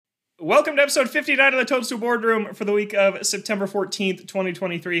Welcome to episode 59 of the Toadstool Boardroom for the week of September 14th,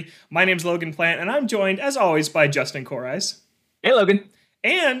 2023. My name's Logan Plant, and I'm joined, as always, by Justin Corais. Hey, Logan.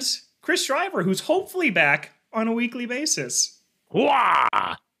 And Chris Shriver, who's hopefully back on a weekly basis. Wah!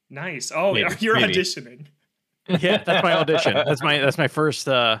 Nice. Oh, Maybe. auditioning. Yeah, that's my audition. That's my first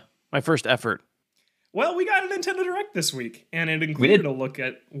effort. Well, we got a Nintendo Direct this week, and it included a look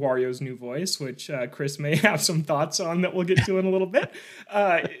at Wario's new voice, which Chris may have some thoughts on that we'll get to in a little bit.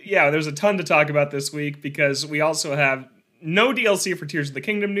 There's a ton to talk about this week because we also have no DLC for Tears of the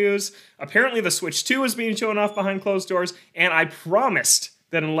Kingdom news. Apparently, the Switch 2 is being shown off behind closed doors, and I promised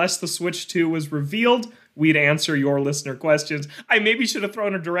that unless the Switch 2 was revealed, we'd answer your listener questions. I maybe should have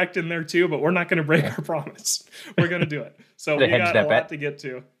thrown a Direct in there too, but we're not going to break our promise. We're going to do it. So we got a lot to get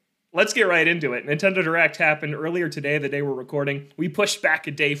to. Let's get right into it. Nintendo Direct happened earlier today, the day we're recording. We pushed back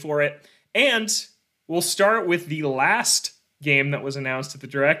a day for it. And we'll start with the last game that was announced at the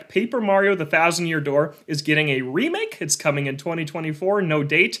Direct. Paper Mario: The Thousand Year Door is getting a remake. It's coming in 2024, no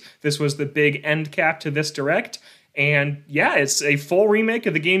date. This was the big end cap to this Direct. And yeah, it's a full remake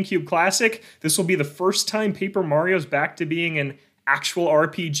of the GameCube classic. This will be the first time Paper Mario's back to being an actual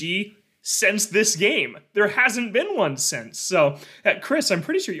RPG since this game. There hasn't been one since. So, Chris, I'm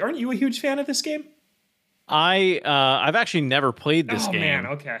pretty sure, aren't you a huge fan of this game? I've actually never played this game. Oh man,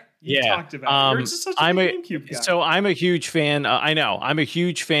 okay. You talked about it. You're just such a GameCube guy. So I'm a huge fan. I know. I'm a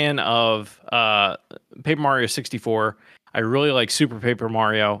huge fan of Paper Mario 64. I really like Super Paper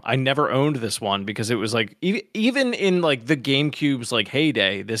Mario. I never owned this one because it was like even in like the GameCube's like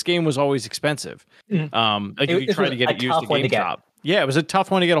heyday, this game was always expensive. If you try to get it used at GameStop. Yeah, it was a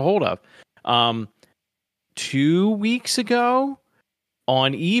tough one to get a hold of. 2 weeks ago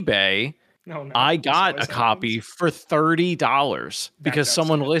on eBay, I got a copy for $30 because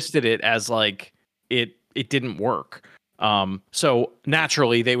someone listed it as like it didn't work. So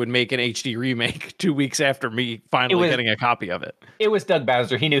naturally they would make an HD remake 2 weeks after me finally getting a copy of it. It was Doug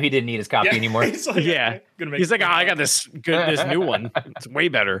Bowser. He knew he didn't need his copy anymore. He's like, he's like, I got this new one. It's way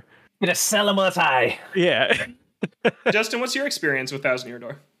better. Gonna sell him high. Yeah. Justin, what's your experience with Thousand Year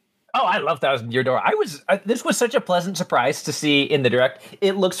Door? Oh, I love Thousand Year Door. This was such a pleasant surprise to see in the Direct.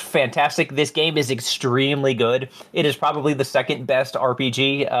 It looks fantastic. This game is extremely good. It is probably the second best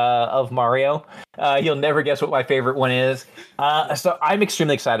RPG of Mario. You'll never guess what my favorite one is. So I'm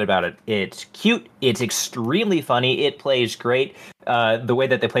extremely excited about it. It's cute. It's extremely funny. It plays great. The way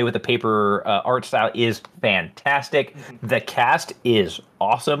that they play with the paper art style is fantastic. The cast is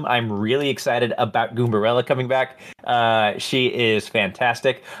awesome. I'm really excited about Goombarella coming back. She is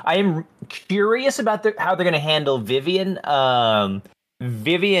fantastic. I am curious about how they're going to handle Vivian.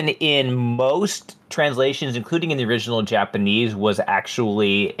 Vivian, in most translations, including in the original Japanese, was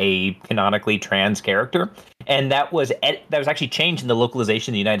actually a canonically trans character, and that was actually changed in the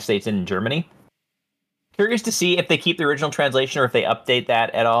localization in the United States and in Germany. Curious to see if they keep the original translation or if they update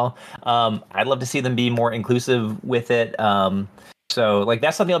that at all. I'd love to see them be more inclusive with it. So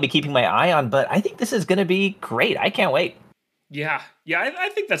that's something I'll be keeping my eye on, but I think this is going to be great. I can't wait. Yeah, I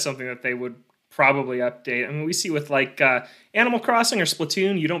think that's something that they would probably update. I mean, we see with like Animal Crossing or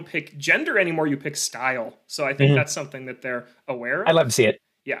Splatoon, you don't pick gender anymore, you pick style. So I think that's something that they're aware of. I'd love to see it.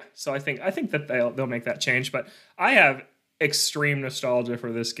 Yeah, so I think that they'll make that change, but I have extreme nostalgia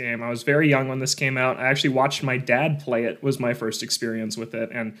for this game. I was very young when this came out. I actually watched my dad play it, was my first experience with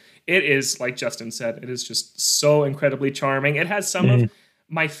it, and it is, like Justin said, it is just so incredibly charming. It has some of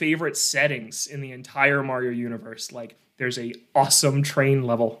my favorite settings in the entire Mario universe. Like, there's a awesome train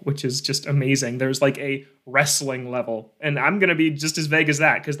level, which is just amazing. There's like a wrestling level, and I'm going to be just as vague as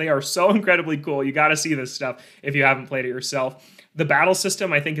that because they are so incredibly cool. You got to see this stuff if you haven't played it yourself. The battle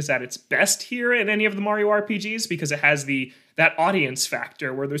system, I think, is at its best here in any of the Mario RPGs because it has that audience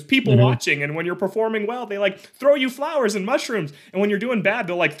factor where there's people watching, and when you're performing well, they like throw you flowers and mushrooms, and when you're doing bad,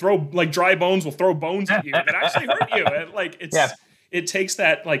 they'll like throw like dry bones will throw bones at you that actually hurt you. And like it takes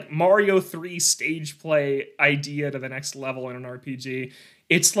that like Mario 3 stage play idea to the next level in an RPG.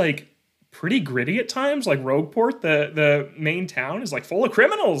 It's like pretty gritty at times. Like Rogueport, the main town, is like full of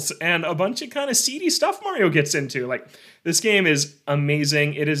criminals and a bunch of kind of seedy stuff Mario gets into. Like, this game is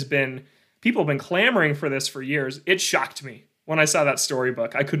amazing. People have been clamoring for this for years. It shocked me when I saw that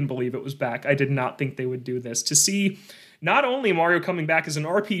storybook. I couldn't believe it was back. I did not think they would do this. To see not only Mario coming back as an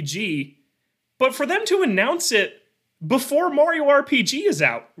RPG, but for them to announce it before Mario RPG is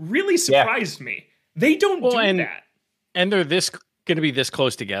out really surprised me. They don't do that. And they're going to be this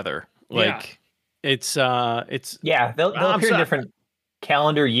close together. Like, it's they'll appear in different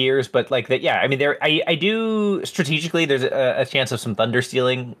calendar years, but like that. Yeah, I mean, I do strategically. There's a chance of some thunder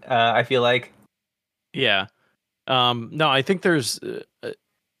stealing. I feel like. Yeah. No, I think there's.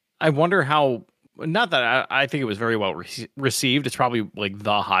 I wonder how. Not that I think it was very well received. It's probably like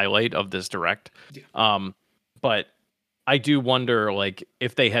the highlight of this direct. Yeah. But I do wonder, like,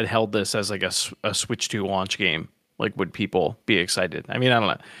 if they had held this as like a Switch 2 launch game, like, would people be excited? I mean, I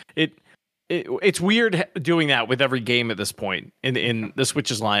don't know. It's weird doing that with every game at this point in the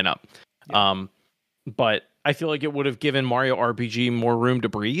Switch's lineup. Yeah. But I feel like it would have given Mario RPG more room to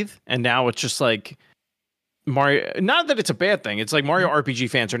breathe, and now it's just like Mario. Not that it's a bad thing. It's like Mario RPG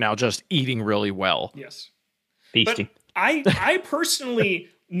fans are now just eating really well. Yes. Beastie. But I personally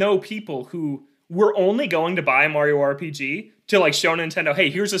know people who were only going to buy Mario RPG to like show Nintendo, hey,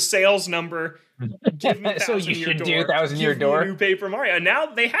 here's a sales number. Give me So you should do 1,000 your door. Give me a new Paper Mario. And now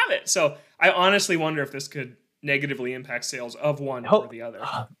they have it. So I honestly wonder if this could negatively impact sales of one or the other.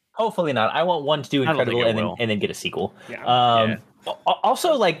 Hopefully not. I want one to do incredible and then get a sequel. Yeah.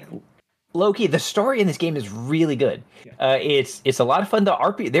 Also, like, low-key, the story in this game is really good. Yeah. It's a lot of fun. Their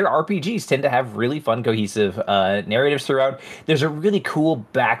RPGs tend to have really fun, cohesive narratives throughout. There's a really cool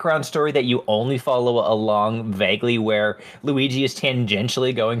background story that you only follow along vaguely, where Luigi is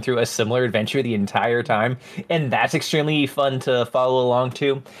tangentially going through a similar adventure the entire time, and that's extremely fun to follow along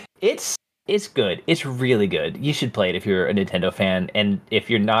to. It's good. It's really good. You should play it if you're a Nintendo fan, and if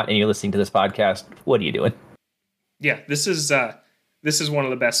you're not and you're listening to this podcast, what are you doing? Yeah, this is one of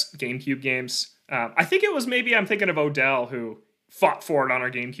the best GameCube games. I think it was I'm thinking of Odell who fought for it on our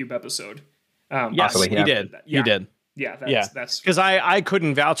GameCube episode. Yes, possibly, he did. Yeah. He did. Yeah, that's because I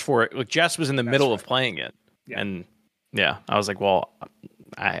couldn't vouch for it. Like, Jess was in the middle of playing it, and I was like, well,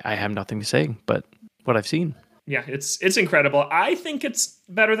 I have nothing to say but what I've seen. Yeah, it's incredible. I think it's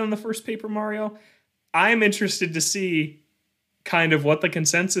better than the first Paper Mario. I'm interested to see kind of what the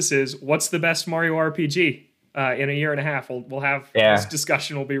consensus is. What's the best Mario RPG? In a year and a half, we'll have this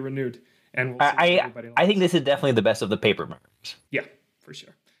discussion will be renewed, and we'll see I think this is definitely the best of the Paper Marios. Yeah, for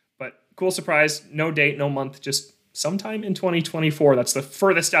sure. But cool surprise, no date, no month, just sometime in 2024. That's the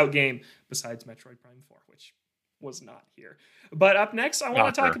furthest out game besides Metroid Prime 4, which was not here. But up next, I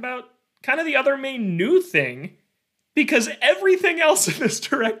want to talk about kind of the other main new thing, because everything else in this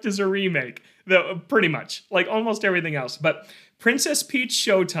direct is a remake, though, pretty much, like almost everything else. But Princess Peach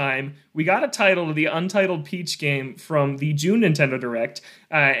Showtime, we got a title to the Untitled Peach game from the June Nintendo Direct,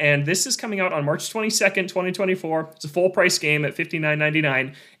 and this is coming out on March 22nd, 2024. It's a full price game at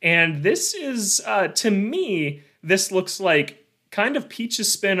 $59.99, and this is, to me, this looks like kind of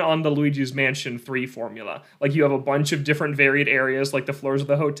Peach's spin on the Luigi's Mansion 3 formula. Like, you have a bunch of different varied areas, like the floors of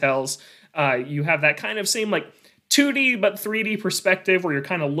the hotels. You have that kind of same, like, 2D but 3D perspective where you're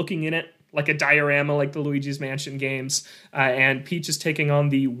kind of looking in it like a diorama, like the Luigi's Mansion games. And Peach is taking on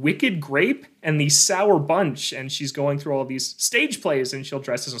the Wicked Grape and the Sour Bunch, and she's going through all these stage plays, and she'll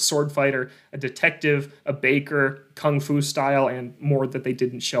dress as a sword fighter, a detective, a baker, kung fu style, and more that they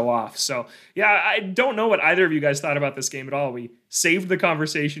didn't show off. So, yeah, I don't know what either of you guys thought about this game at all. We saved the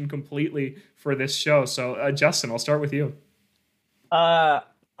conversation completely for this show. So, Justin, I'll start with you. I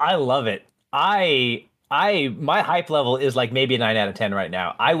love it. My hype level is like maybe a 9 out of 10 right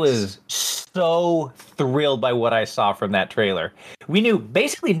now. I was so thrilled by what I saw from that trailer. We knew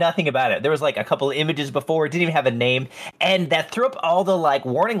basically nothing about it. There was like a couple of images before, it didn't even have a name, and that threw up all the like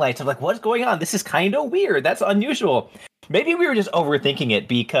warning lights of like, what's going on? This is kind of weird. That's unusual. Maybe we were just overthinking it,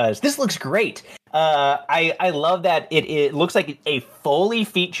 because this looks great. I love that it looks like a fully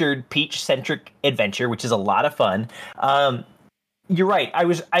featured Peach-centric adventure, which is a lot of fun. You're right.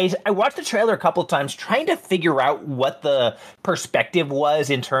 I watched the trailer a couple of times trying to figure out what the perspective was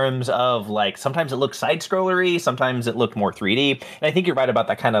in terms of, like, sometimes it looked side-scrollery, sometimes it looked more 3D. And I think you're right about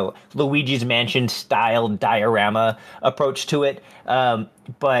that kind of Luigi's Mansion style diorama approach to it.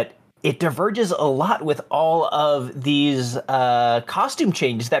 But it diverges a lot with all of these costume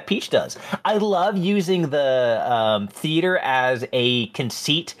changes that Peach does. I love using the theater as a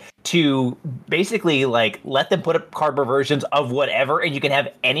conceit to basically like let them put up cardboard versions of whatever, and you can have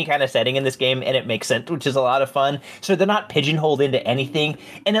any kind of setting in this game and it makes sense, which is a lot of fun. So they're not pigeonholed into anything,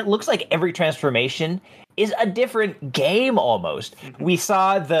 and it looks like every transformation is a different game almost. Mm-hmm. We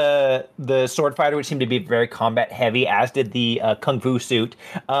saw the sword fighter, which seemed to be very combat heavy, as did the kung fu suit.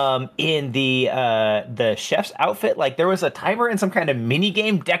 In the chef's outfit, like there was a timer and some kind of mini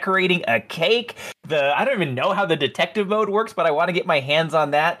game decorating a cake. I don't even know how the detective mode works, but I want to get my hands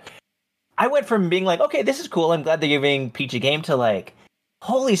on that. I went from being like, okay, this is cool, I'm glad they're giving Peach a game, to like,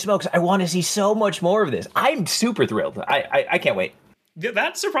 holy smokes, I want to see so much more of this. I'm super thrilled. I can't wait. Yeah,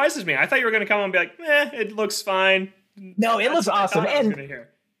 that surprises me. I thought you were going to come and be like, it looks fine. No, it looks awesome. And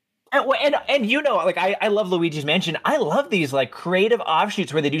And you know, like I love Luigi's Mansion. I love these like creative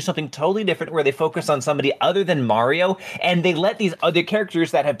offshoots where they do something totally different, where they focus on somebody other than Mario, and they let these other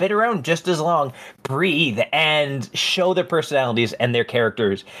characters that have been around just as long breathe and show their personalities and their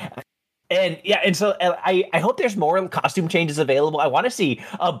characters. And yeah, and so I hope there's more costume changes available. I want to see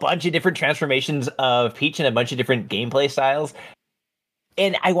a bunch of different transformations of Peach and a bunch of different gameplay styles.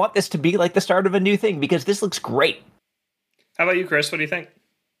 And I want this to be like the start of a new thing because this looks great. How about you, Chris? What do you think?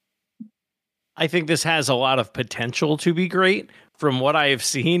 I think this has a lot of potential to be great. From what I have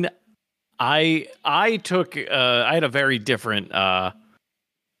seen, I had a very different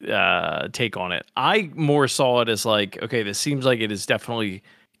take on it. I more saw it as like, okay, this seems like it is definitely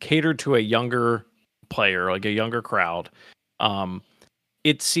catered to a younger player, like a younger crowd.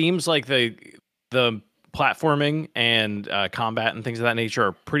 It seems like the platforming and combat and things of that nature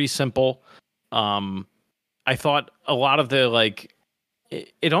are pretty simple. I thought a lot of the like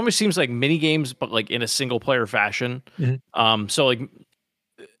it almost seems like mini games, but like in a single player fashion. Mm-hmm. So like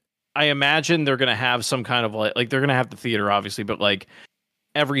I imagine they're gonna have some kind of like they're gonna have the theater obviously, but like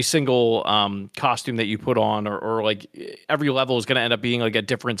every single costume that you put on or like every level is going to end up being like a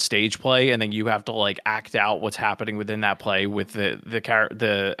different stage play, and then you have to like act out what's happening within that play with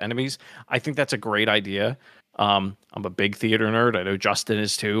the enemies. I think that's a great idea. I'm a big theater nerd. I know Justin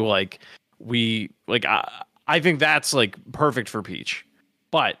is too. Like I think that's like perfect for Peach.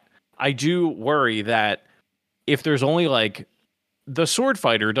 But I do worry that if there's only like the sword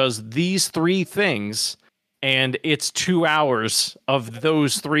fighter does these three things and it's 2 hours of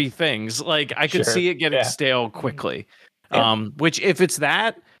those three things, like I could see it getting stale quickly. Which if it's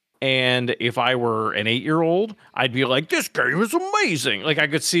that, and if I were an 8-year-old, I'd be like, this game is amazing. Like I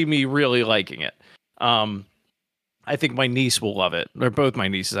could see me really liking it. I think my niece will love it. They're both my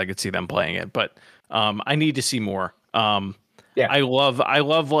nieces. I could see them playing it, but I need to see more. I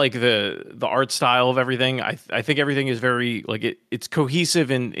love like the art style of everything. I think everything is very like it's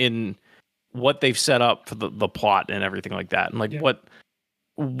cohesive in what they've set up for the plot and everything like that, and like what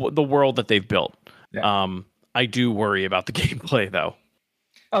the world that they've built. I do worry about the gameplay though.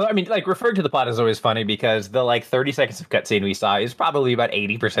 Oh, I mean, like referring to the plot is always funny because the like 30 seconds of cutscene we saw is probably about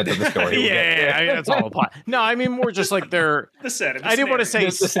 80% of the story. I mean, that's all the plot. No, I mean more just like they're the setup. I didn't want to say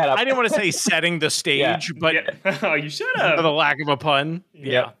the setup. I didn't want to say setting the stage, but oh, you should have. For the lack of a pun.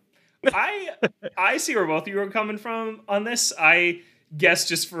 Yeah. I see where both of you are coming from on this. I guess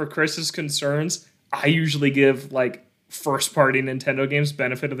just for Chris's concerns, I usually give like first party Nintendo games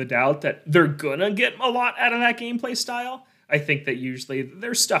benefit of the doubt that they're gonna get a lot out of that gameplay style. I think that usually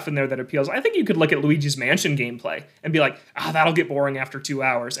there's stuff in there that appeals. I think you could look at Luigi's Mansion gameplay and be like, that'll get boring after 2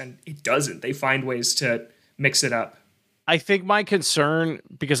 hours. And it doesn't. They find ways to mix it up. I think my concern,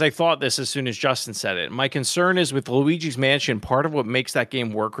 because I thought this as soon as Justin said it, my concern is with Luigi's Mansion, part of what makes that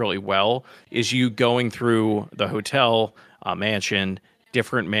game work really well is you going through the hotel, mansion,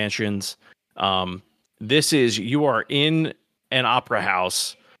 different mansions. This is, you are in an opera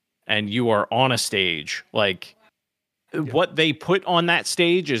house and you are on a stage. Like, what they put on that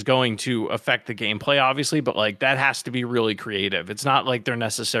stage is going to affect the gameplay, obviously, but like that has to be really creative. It's not like they're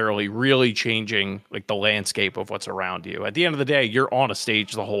necessarily really changing like the landscape of what's around you. At the end of the day, you're on a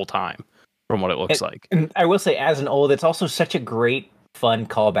stage the whole time from what it looks like. And I will say, as an old, it's also such a great, fun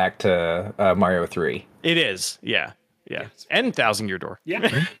callback to Mario 3. It is. Yeah. And 1,000 Year Door. Yeah.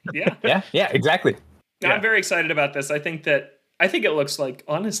 Exactly. Now, I'm very excited about this. I think it looks like,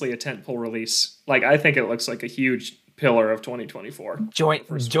 honestly, a tentpole release. Like, I think it looks like a huge pillar of 2024. Join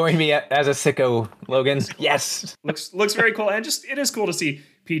me as a sicko, Logan. Yes. Looks very cool. And just, it is cool to see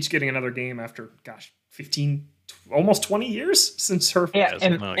Peach getting another game after, 15, almost 20 years since her. Yeah,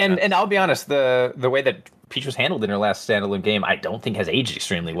 and I'll be honest, the way that Peach was handled in her last standalone game, I don't think has aged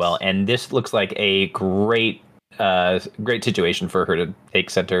extremely well. And this looks like a great situation for her to take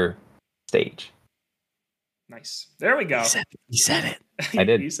center stage. Nice. There we go. He said it. I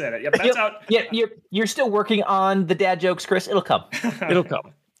did. You said it. Yep, that's out. Yeah, you're still working on the dad jokes, Chris. It'll come. It'll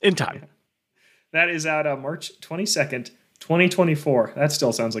come in time. That is out March 22nd, 2024. That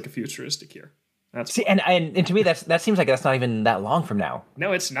still sounds like a futuristic year. That's and to me that seems like that's not even that long from now.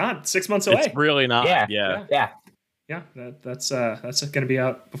 No, it's not. 6 months away. It's really not. Yeah. That's going to be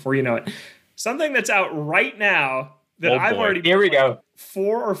out before you know it. Something that's out right now that I've already here we go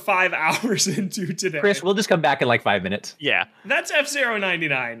 4 or 5 hours into today. Chris, we'll just come back in like 5 minutes. Yeah. That's F-Zero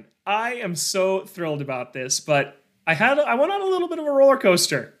 99. I am so thrilled about this, but I went on a little bit of a roller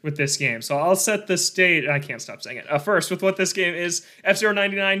coaster with this game, so I'll set the stage. I can't stop saying it. First, with what this game is, F-Zero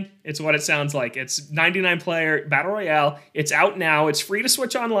 99, it's what it sounds like. It's 99-player Battle Royale. It's out now. It's free to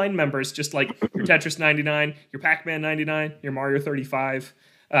Switch Online members, just like your Tetris 99, your Pac-Man 99, your Mario 35.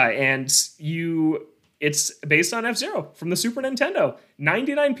 and it's based on F-Zero from the Super Nintendo.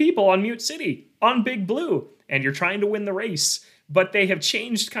 99 people on Mute City on Big Blue, and you're trying to win the race. But they have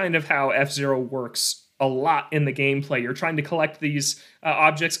changed kind of how F-Zero works a lot in the gameplay. You're trying to collect these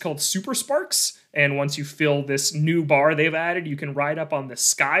objects called Super Sparks, and once you fill this new bar they've added, you can ride up on the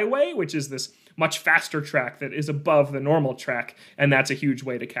Skyway, which is this much faster track that is above the normal track, and that's a huge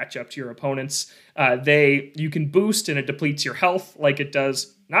way to catch up to your opponents. You can boost, and it depletes your health like it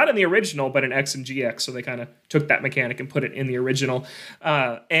does, not in the original, but in X and GX, so they kind of took that mechanic and put it in the original.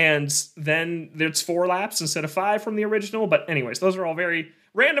 And then there's 4 laps instead of 5 from the original, but anyways, those are all very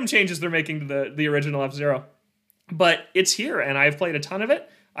random changes they're making to the original F-Zero. But it's here, and I've played a ton of it.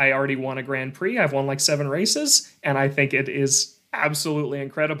 I already won a Grand Prix. I've won like 7 races, and I think it is absolutely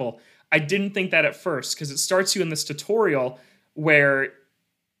incredible. I didn't think that at first, because it starts you in this tutorial where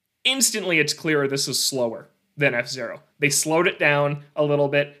instantly it's clear this is slower than F-Zero. They slowed it down a little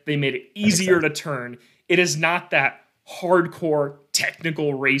bit. They made it easier to turn. It is not that hardcore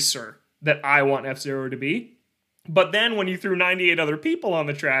technical racer that I want F-Zero to be. But then when you threw 98 other people on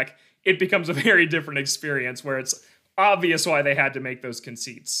the track, it becomes a very different experience where it's obvious why they had to make those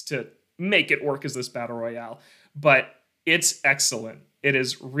conceits to make it work as this battle royale. But it's excellent. It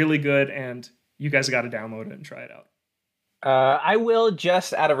is really good, and you guys got to download it and try it out. I will,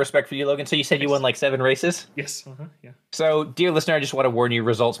 just out of respect for you, Logan. So you said you won like 7 races? Yes. Yeah. So, dear listener, I just want to warn you,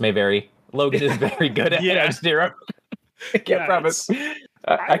 results may vary. Logan is very good at F-Zero. I can't promise.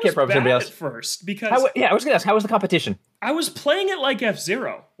 I can't promise anybody else. At first, because I was going to ask, how was the competition? I was playing it like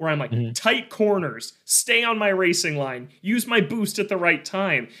F-Zero, where I'm like, tight corners, stay on my racing line, use my boost at the right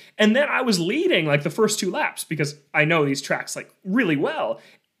time. And then I was leading like the first 2 laps because I know these tracks like really well.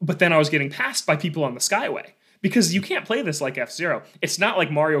 But then I was getting passed by people on the Skyway because you can't play this like F-Zero. It's not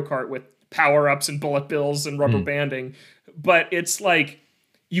like Mario Kart with power-ups and bullet bills and rubber banding, but it's like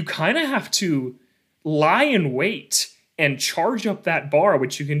you kind of have to lie in wait and charge up that bar,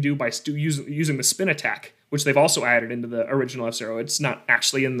 which you can do by using the spin attack, which they've also added into the original F-Zero. It's not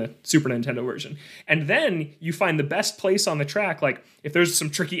actually in the Super Nintendo version. And then you find the best place on the track, like if there's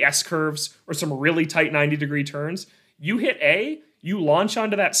some tricky S-curves or some really tight 90-degree turns, you hit A, you launch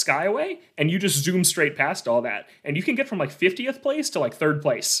onto that Skyway, and you just zoom straight past all that. And you can get from like 50th place to like 3rd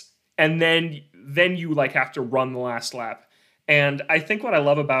place. And then you like have to run the last lap. And I think what I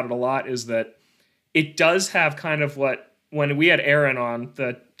love about it a lot is that it does have kind of when we had Aaron on,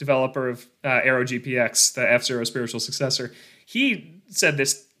 the developer of Aero GPX, the F-Zero spiritual successor, he said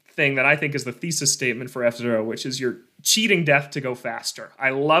this thing that I think is the thesis statement for F-Zero, which is you're cheating death to go faster.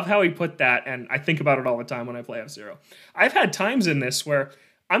 I love how he put that, and I think about it all the time when I play F-Zero. I've had times in this where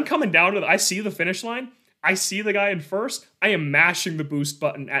I'm coming down I see the finish line, I see the guy in first, I am mashing the boost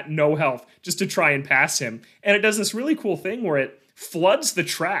button at no health just to try and pass him. And it does this really cool thing where it floods the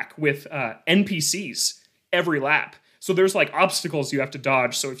track with NPCs every lap. So there's like obstacles you have to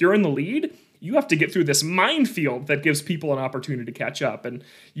dodge. So if you're in the lead, you have to get through this minefield that gives people an opportunity to catch up. And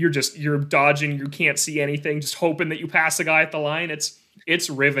you're dodging, you can't see anything, just hoping that you pass the guy at the line. It's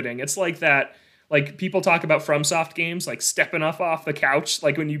riveting. It's like that, like people talk about FromSoft games, like stepping up off the couch,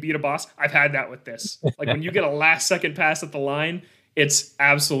 like when you beat a boss. I've had that with this. Like when you get a last second pass at the line, it's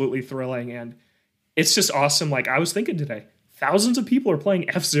absolutely thrilling. And it's just awesome. Like I was thinking today, thousands of people are playing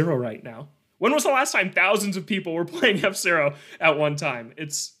F-Zero right now. When was the last time thousands of people were playing F-Zero at one time?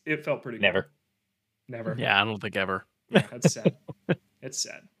 It felt pretty good. Never. Yeah, I don't think ever. Yeah, that's sad. It's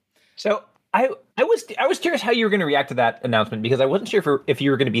sad. So I was curious how you were going to react to that announcement, because I wasn't sure if you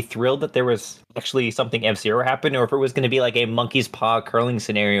were going to be thrilled that there was actually something F-Zero happen, or if it was going to be like a monkey's paw curling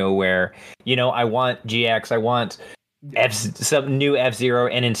scenario where, I want GX, I want some new F-Zero,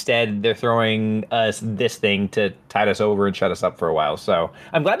 and instead they're throwing us this thing to tide us over and shut us up for a while. So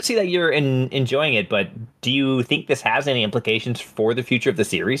I'm glad to see that you're enjoying it, but do you think this has any implications for the future of the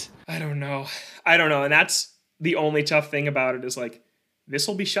series? I don't know. And that's the only tough thing about it is like, this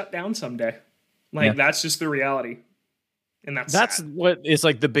will be shut down someday. Like that's just the reality. And that's sad. What is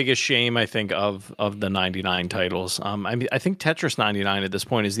like the biggest shame, I think, of the 99 titles. I think Tetris 99 at this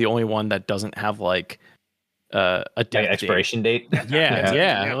point is the only one that doesn't have like a expiration date.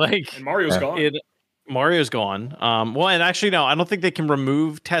 Yeah. Like, and Mario's gone. Mario's gone. Well, and actually, no, I don't think they can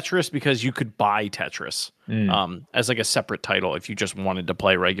remove Tetris, because you could buy Tetris as like a separate title if you just wanted to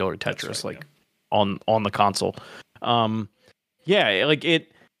play regular Tetris, right, like on the console.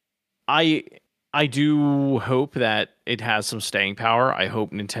 I do hope that it has some staying power. I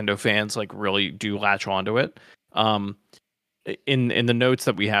hope Nintendo fans like really do latch onto it. In the notes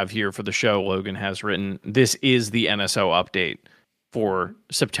that we have here for the show, Logan has written, this is the NSO update for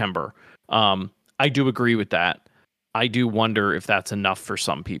September. I do agree with that. I do wonder if that's enough for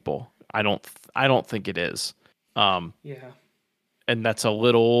some people. I don't think it is. Yeah. And that's a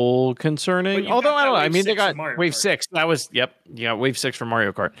little concerning. Although I don't know. I mean, they got Wave 6. That was Wave 6 for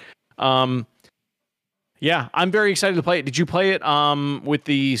Mario Kart. Yeah, I'm very excited to play it. Did you play it with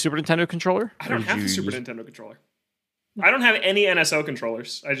the Super Nintendo controller? I don't have the Super Nintendo controller. I don't have any NSO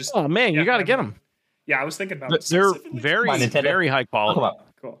controllers. I just Oh man, you got to get them. Yeah, I was thinking about it. They're very high quality.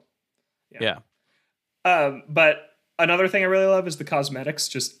 Cool. Yeah. But another thing I really love is the cosmetics.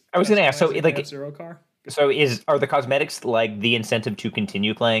 I was going to ask, so like F-Zero car. So are the cosmetics like the incentive to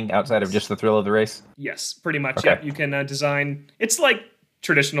continue playing outside of just the thrill of the race? Yes, pretty much. Okay. Yeah, you can design. It's like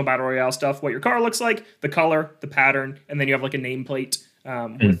traditional battle royale stuff. What your car looks like, the color, the pattern, and then you have like a nameplate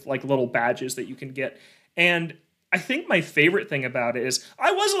with like little badges that you can get. And I think my favorite thing about it is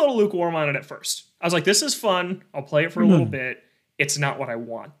I was a little lukewarm on it at first. I was like, this is fun. I'll play it for a little bit. It's not what I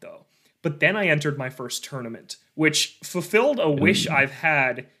want though. But then I entered my first tournament, which fulfilled a wish I've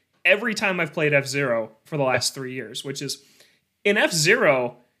had every time I've played F-Zero for the last 3 years, which is in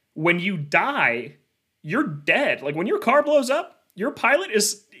F-Zero, when you die, you're dead. Like when your car blows up, your pilot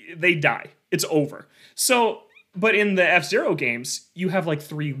they die. It's over. So, but in the F-Zero games, you have like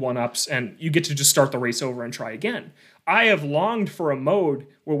 3 1-ups and you get to just start the race over and try again. I have longed for a mode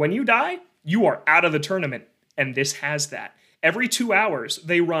where when you die, you are out of the tournament. And this has that. Every 2 hours,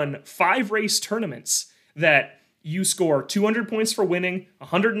 they run 5 race tournaments that you score 200 points for winning,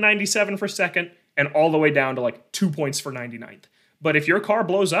 197 for second, and all the way down to like 2 points for 99th. But if your car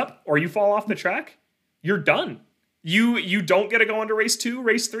blows up or you fall off the track, you're done. You don't get to go on to race 2,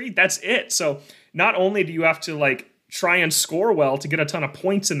 race 3. That's it. So not only do you have to like try and score well to get a ton of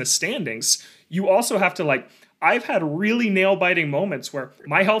points in the standings, you also have to like, I've had really nail-biting moments where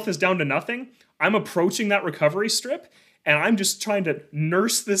my health is down to nothing. I'm approaching that recovery strip, and I'm just trying to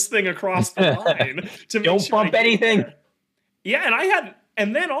nurse this thing across the line to make don't bump anything. Yeah,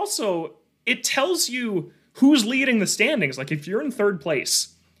 and then also it tells you who's leading the standings. Like if you're in third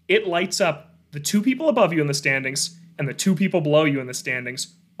place, it lights up the 2 people above you in the standings and the 2 people below you in the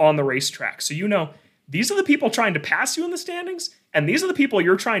standings on the racetrack. So you know these are the people trying to pass you in the standings, and these are the people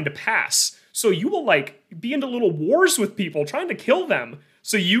you're trying to pass. So you will like be into little wars with people trying to kill them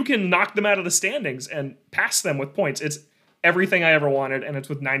so you can knock them out of the standings and pass them with points. It's everything I ever wanted, and it's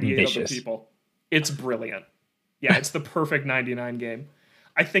with 98 other people. It's brilliant. Yeah, it's the perfect 99 game.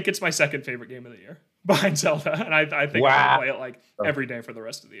 I think it's my second favorite game of the year behind Zelda, and I think I'll play it like every day for the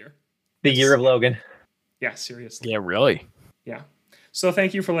rest of the year. The year of Logan. Yeah, seriously. Yeah, really. Yeah. So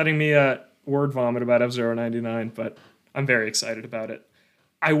thank you for letting me word vomit about F-Zero 99, but I'm very excited about it.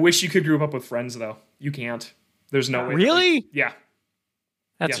 I wish you could group up with friends, though. You can't. There's no way. Really? Yeah.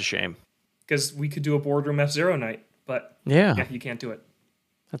 That's a shame. Because we could do a Boardroom F-Zero night, but yeah, you can't do it.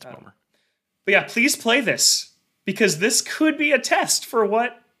 That's a bummer. But yeah, please play this, because this could be a test for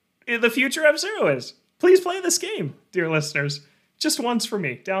what the future F-Zero is. Please play this game, dear listeners. Just once for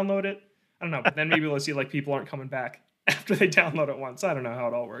me. Download it. I don't know, but then maybe we'll see like people aren't coming back after they download it once. I don't know how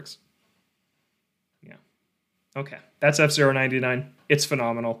it all works. Yeah. Okay. That's F-Zero 99. It's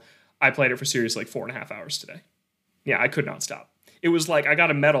phenomenal. I played it for seriously like 4.5 hours today. Yeah, I could not stop. It was like, I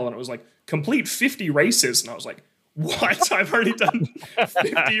got a medal and it was like, complete 50 races. And I was like, what? I've already done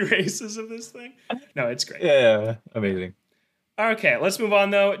 50 races of this thing? No, it's great. Yeah, amazing. Okay, let's move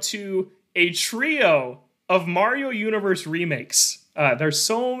on though to a trio of Mario Universe remakes. There's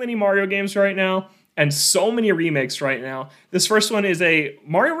so many Mario games right now and so many remakes right now. This first one is a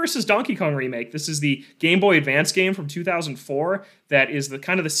Mario vs. Donkey Kong remake. This is the Game Boy Advance game from 2004 that is the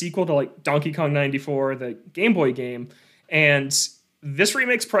kind of the sequel to like Donkey Kong 94, the Game Boy game. And this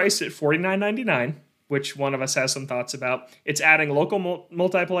remake's priced at $49.99, which one of us has some thoughts about. It's adding local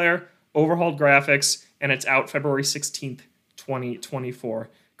multiplayer, overhauled graphics, and it's out February 16th, 2024.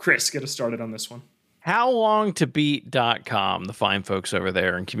 Chris, get us started on this one. HowLongToBeat.com, the fine folks over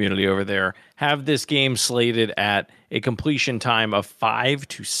there and community over there, have this game slated at a completion time of 5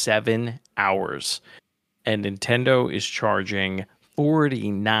 to 7 hours. And Nintendo is charging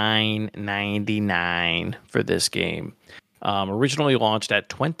 $49.99 for this game. Originally launched at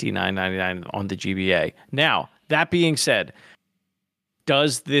 $29.99 on the GBA. Now, that being said,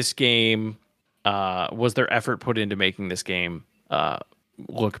 does this game, was there effort put into making this game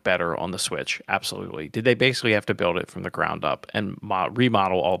look better on the Switch? Absolutely. Did they basically have to build it from the ground up and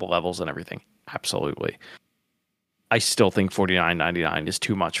remodel all the levels and everything? Absolutely. I still think $49.99 is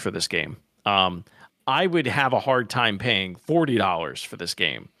too much for this game. I would have a hard time paying $40 for this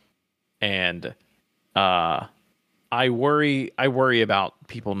game. And I worry about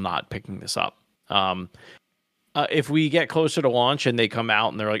people not picking this up. if we get closer to launch and they come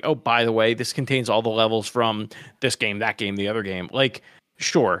out and they're like, oh, by the way, this contains all the levels from this game, that game, the other game. Like,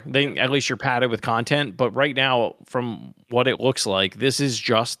 sure, they at least you're padded with content. But right now, from what it looks like, this is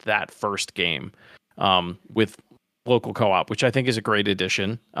just that first game with local co-op, which I think is a great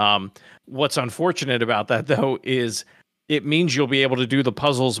addition. What's unfortunate about that, though, is it means you'll be able to do the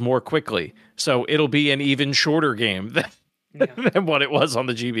puzzles more quickly. So it'll be an even shorter game than what it was on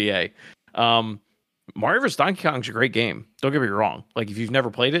the GBA. Mario vs. Donkey Kong is a great game. Don't get me wrong. Like, if you've never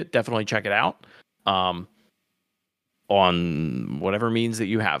played it, definitely check it out on whatever means that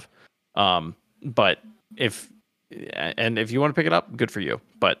you have. But if you want to pick it up, good for you.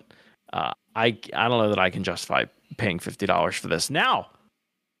 But I don't know that I can justify paying $50 for this. Now,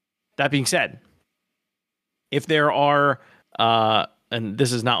 that being said, if there are, and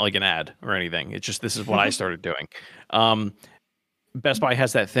this is not like an ad or anything, it's just this is what I started doing. Best Buy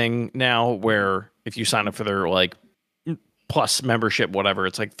has that thing now where if you sign up for their like plus membership, whatever,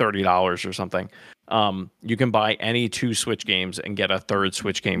 it's like $30 or something. You can buy any 2 Switch games and get a 3rd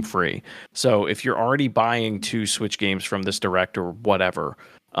Switch game free. So if you're already buying 2 Switch games from this direct or whatever,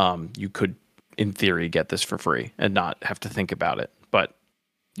 you could, in theory, get this for free and not have to think about it. But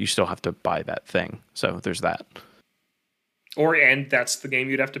you still have to buy that thing. So there's that. And that's the game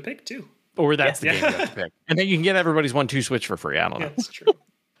you'd have to pick too. Or that's the game you have to pick. And then you can get everybody's 1-2 Switch for free. I don't know. That's true.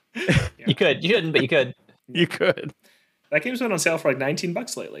 You could. You couldn't, but you could. You could. That game's been on sale for like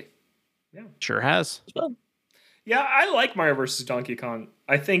 $19 lately. Yeah. Sure has. Yeah, I like Mario vs. Donkey Kong.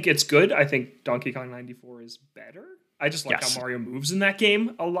 I think it's good. I think Donkey Kong 94 is better. I just like how Mario moves in that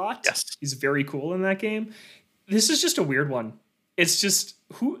game a lot. Yes. He's very cool in that game. This is just a weird one. It's just,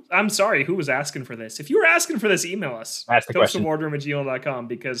 I'm sorry, who was asking for this? If you were asking for this, email us. Ask the question. Boardroom@gmail.com,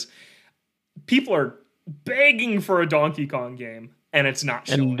 because people are begging for a Donkey Kong game, and it's not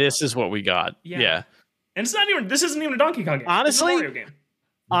showing. And this is what we got. Yeah. And this isn't even a Donkey Kong game. Honestly, it's a Mario game.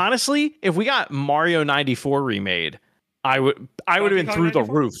 Honestly, if we got Mario 94 remade, I would have been through 94?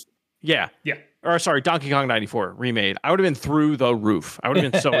 The roof. Yeah. Yeah. Or sorry, Donkey Kong 94 remade. I would have been through the roof. I would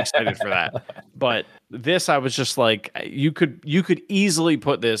have been so excited for that. But this, I was just like, you could easily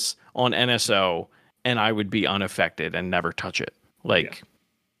put this on NSO and I would be unaffected and never touch it. Like,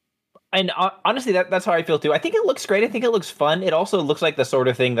 and honestly, that's how I feel too. I think it looks great. I think it looks fun. It also looks like the sort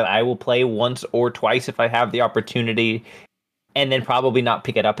of thing that I will play once or twice if I have the opportunity, and then probably not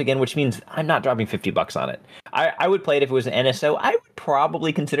pick it up again, which means I'm not dropping $50 on it. I would play it if it was an NSO. I would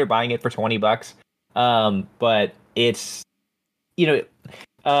probably consider buying it for $20. But it's,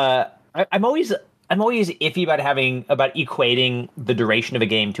 I'm always iffy about equating the duration of a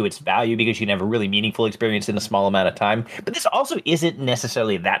game to its value, because you can have a really meaningful experience in a small amount of time. But this also isn't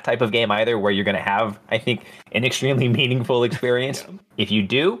necessarily that type of game either, where you're going to have, I think, an extremely meaningful experience. If you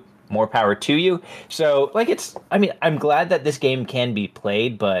do, more power to you. So, I'm glad that this game can be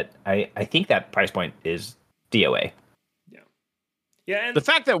played, but I think that price point is DOA. Yeah. And the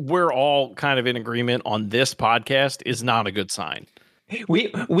fact that we're all kind of in agreement on this podcast is not a good sign.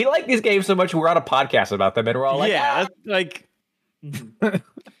 We like these games so much we're on a podcast about them, and we're all like,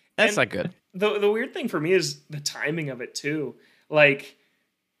 that's not good. The weird thing for me is the timing of it too. Like,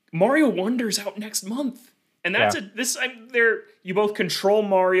 Mario Wonder's out next month. And that's you both control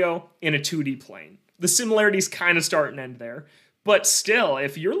Mario in a 2D plane. The similarities kind of start and end there. But still,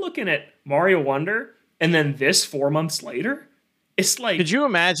 if you're looking at Mario Wonder and then this 4 months later, it's like... Could you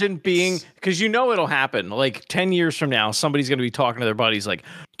imagine because it'll happen. Like 10 years from now, somebody's going to be talking to their buddies like,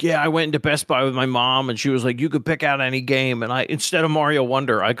 yeah, I went into Best Buy with my mom and she was like, you could pick out any game. And instead of Mario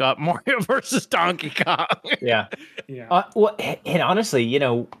Wonder, I got Mario versus Donkey Kong. Yeah. And honestly,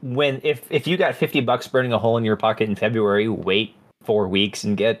 if you got $50 burning a hole in your pocket in February, wait 4 weeks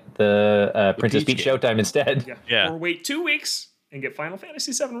and get the Princess Peach Showtime instead. Yeah. Or wait 2 weeks and get Final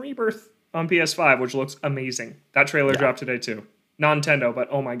Fantasy VII Rebirth on PS5, which looks amazing. That trailer dropped today too. Nintendo, but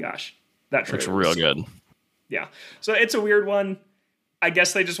oh my gosh, that trailer looks real good. Yeah. So it's a weird one. I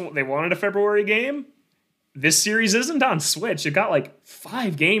guess they wanted a February game. This series isn't on Switch. It got like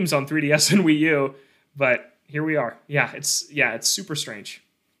 5 games on 3DS and Wii U, but here we are. Yeah, it's super strange.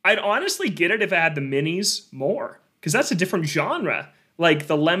 I'd honestly get it if it had the minis more, because that's a different genre. Like,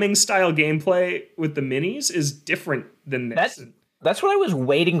 the Lemming style gameplay with the minis is different than this. That's what I was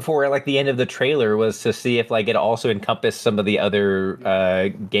waiting for at like the end of the trailer, was to see if like it also encompassed some of the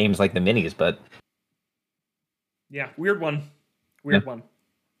other games like the minis, but yeah, weird one.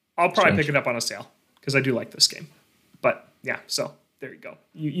 I'll probably pick it up on a sale because I do like this game. But yeah, so there you go.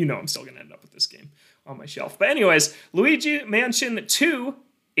 You know I'm still going to end up with this game on my shelf. But anyways, Luigi Mansion 2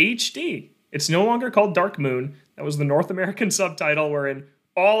 HD. It's no longer called Dark Moon. That was the North American subtitle, wherein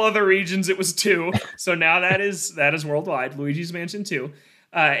All other regions, it was 2. So now that is worldwide. Luigi's Mansion 2.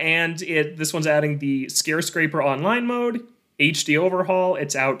 And this one's adding the Scarescraper online mode, HD overhaul.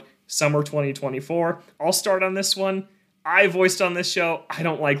 It's out summer 2024. I'll start on this one. I voiced on this show, I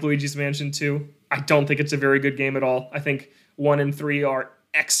don't like Luigi's Mansion 2. I don't think it's a very good game at all. I think 1 and 3 are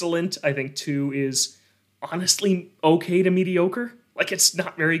excellent. I think 2 is honestly okay to mediocre. Like, it's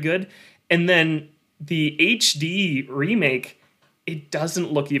not very good. And then the HD remake, it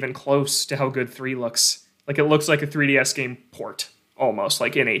doesn't look even close to how good 3 looks. Like, it looks like a 3DS game port, almost,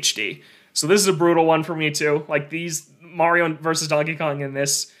 like in HD. So this is a brutal one for me, too. Like, these Mario versus Donkey Kong in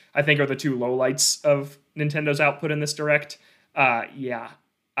this, I think, are the 2 lowlights of Nintendo's output in this Direct. The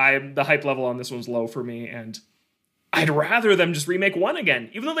hype level on this one's low for me, and I'd rather them just remake 1 again,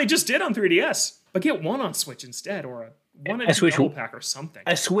 even though they just did on 3DS. But get 1 on Switch instead, or a 1 and 2 double pack or something.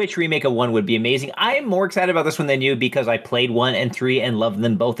 A Switch remake of 1 would be amazing. I am more excited about this one than you because I played 1 and 3 and loved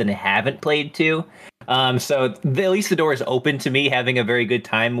them both and haven't played 2. So at least the door is open to me having a very good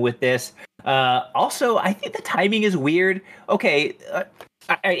time with this. Also, I think the timing is weird. Okay,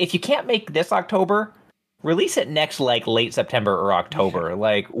 if you can't make this October, release it next, like, late September or October. Yeah.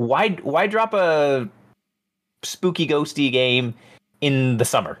 Like, why drop a spooky ghosty game in the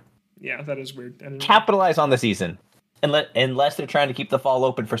summer? Yeah, that is weird. Capitalize on the season. Unless they're trying to keep the fall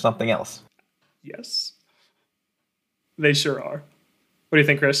open for something else. Yes. They sure are. What do you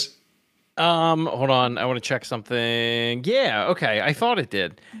think, Chris? Hold on. I want to check something. Yeah, okay. I thought it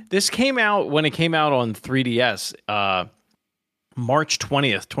did. This came out when it came out on 3DS, March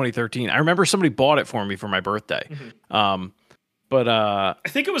 20th, 2013. I remember somebody bought it for me for my birthday. Mm-hmm. But I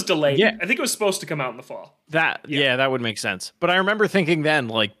think it was delayed. Yeah. I think it was supposed to come out in the fall. That would make sense. But I remember thinking then,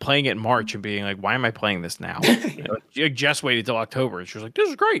 like, playing it in March and being like, why am I playing this now? You just waited till October. And she was like, this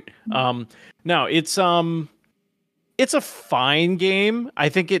is great. No, it's a fine game. I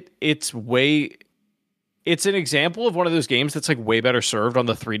think it's an example of one of those games that's, like, way better served on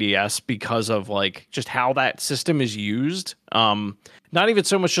the 3DS because of, like, just how that system is used. Not even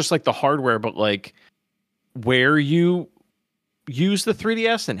so much just, like, the hardware, but, like, where you use the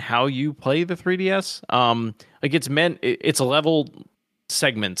 3DS and how you play the 3DS. Like, it's a level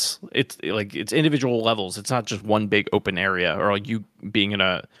segments. It's like, it's individual levels. It's not just one big open area or, like, you being in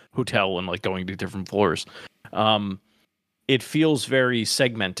a hotel and, like, going to different floors. It feels very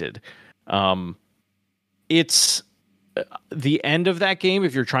segmented. It's the end of that game,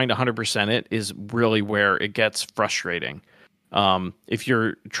 if you're trying to 100% it, is really where it gets frustrating. If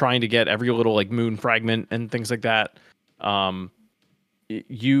you're trying to get every little, like, moon fragment and things like that, I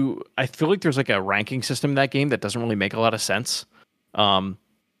feel like there's, like, a ranking system in that game that doesn't really make a lot of sense.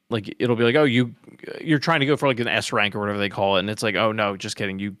 Like, it'll be like, oh, you're trying to go for, like, an S rank or whatever they call it, and it's like, oh no, just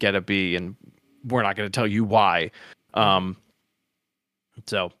kidding, you get a B, and we're not going to tell you why.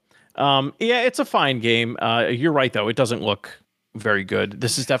 It's a fine game. You're right, though, it doesn't look very good.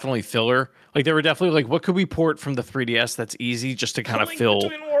 This is definitely filler. Like, they were definitely like, what could we port from the 3DS that's easy just to kind of fill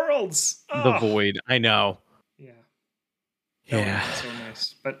between worlds. The void? I know. Yeah. So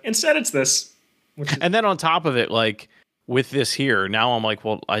nice. But instead it's this. And then on top of it, like, with this here, now I'm like,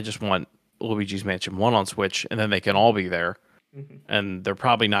 well, I just want Luigi's Mansion 1 on Switch, and then they can all be there. Mm-hmm. And they're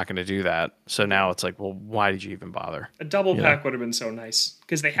probably not going to do that. So now it's like, well, why did you even bother? A double pack would have been so nice.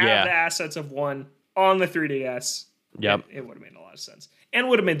 Because they have the assets of 1 on the 3DS. Yep. It would have made a lot of sense. And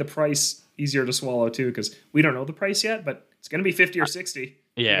would have made the price easier to swallow, too, because we don't know the price yet, but it's going to be 50 or 60.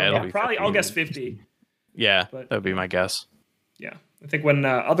 Yeah, it'll be probably, I'll guess 50. Yeah, that would be my guess. Yeah, I think when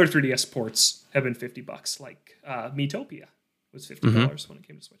other 3DS ports have been $50, like Miitopia was $50 when it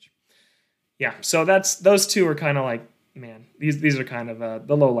came to Switch. Yeah, so those two are kind of like, man, these are kind of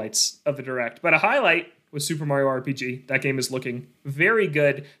the lowlights of the Direct. But a highlight was Super Mario RPG. That game is looking very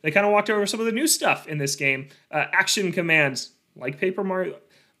good. They kind of walked over some of the new stuff in this game. Action commands, like Paper Mario.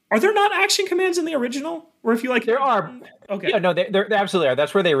 Are there not action commands in the original? Or if you like... There are. Okay. Yeah, no, there absolutely are.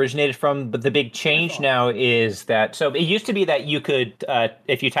 That's where they originated from. But the big change now is that... So it used to be that you could,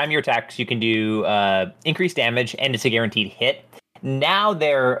 if you time your attacks, you can do increased damage, and it's a guaranteed hit. Now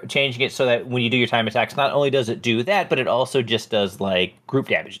they're changing it so that when you do your time attacks, not only does it do that, but it also just does, like, group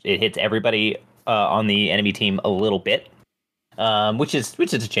damage. It hits everybody on the enemy team a little bit, which is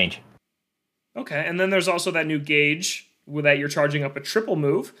a change. Okay, and then there's also that new gauge that you're charging up a triple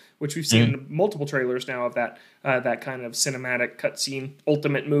move, which we've seen in multiple trailers now of that kind of cinematic cutscene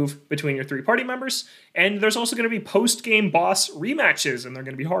ultimate move between your 3 party members. And there's also going to be post-game boss rematches, and they're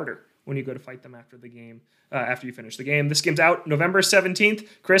going to be harder when you go to fight them after the game, after you finish the game. This game's out November 17th.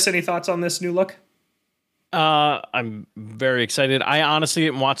 Chris, any thoughts on this new look? I'm very excited. I honestly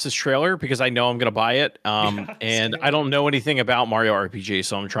didn't watch this trailer because I know I'm gonna buy it. Yeah, And same. I don't know anything about Mario RPG,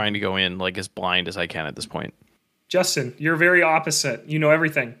 so I'm trying to go in like as blind as I can at this point. Justin, you're very opposite. You know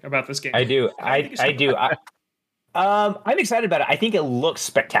everything about this game. I do. How do you think it's I going to do. play? I'm excited about it. I think it looks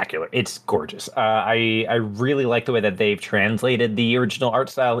spectacular. It's gorgeous. I really like the way that they've translated the original art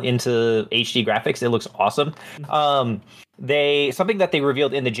style into HD graphics. It looks awesome. They something that they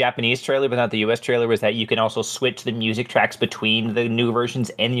revealed in the Japanese trailer, but not the US trailer, was that you can also switch the music tracks between the new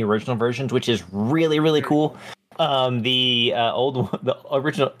versions and the original versions, which is really cool. The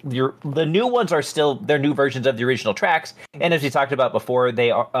original, the new ones are still their new versions of the original tracks, and as we talked about before,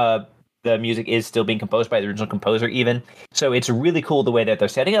 they are. The music is still being composed by the original composer, even. So it's really cool the way that they're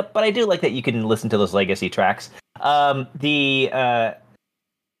setting up. But I do like that you can listen to those legacy tracks. I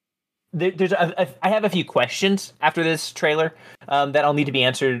have a few questions after this trailer that I'll need to be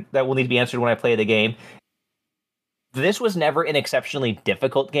answered. That will need to be answered when I play the game. This was never an exceptionally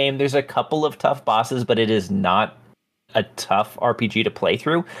difficult game. There's a couple of tough bosses, but it is not a tough RPG to play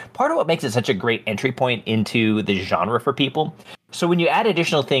through. Part of what makes it such a great entry point into the genre for people. So when you add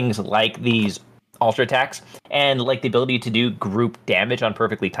additional things like these ultra attacks and like the ability to do group damage on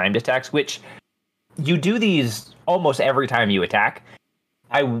perfectly timed attacks, which you do these almost every time you attack,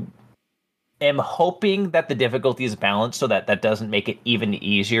 I am hoping that the difficulty is balanced so that that doesn't make it even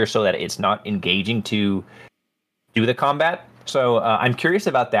easier, so that it's not engaging to do the combat. So I'm curious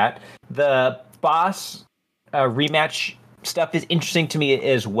about that. The boss rematch stuff is interesting to me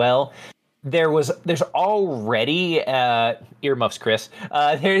as well. There's already earmuffs, Chris.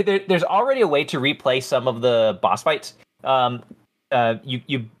 There's already a way to replay some of the boss fights.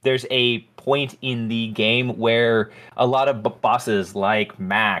 There's a point in the game where a lot of bosses like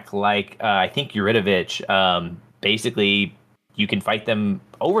Mac, I think Yuridovich, basically you can fight them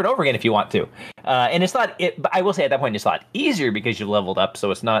over and over again if you want to. And it's not it. But I will say at that point it's a lot easier because you leveled up,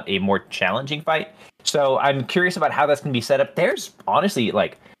 so it's not a more challenging fight. So I'm curious about how that's going to be set up. There's honestly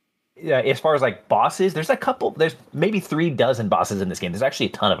as far as like bosses, there's maybe 36 bosses in this game. There's actually a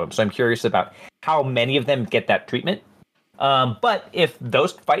ton of them. So I'm curious about how many of them get that treatment. But if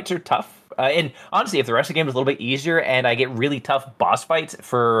those fights are tough, and honestly, if the rest of the game is a little bit easier and I get really tough boss fights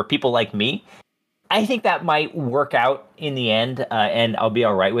for people like me, I think that might work out in the end, and I'll be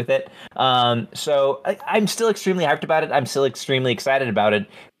all right with it. So I'm still extremely hyped about it. I'm still extremely excited about it.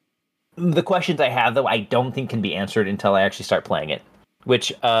 The questions I have, though, I don't think can be answered until I actually start playing it.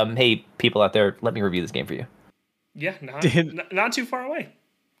 Which, hey, people out there, let me review this game for you. Yeah, not too far away.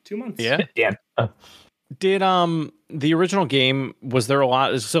 2 months. Yeah. Dan. Did the original game, was there a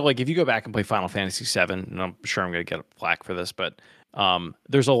lot? So like if you go back and play Final Fantasy VII, and I'm sure I'm gonna get a flack for this, but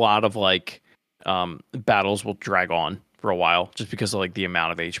there's a lot of like battles will drag on for a while just because of like the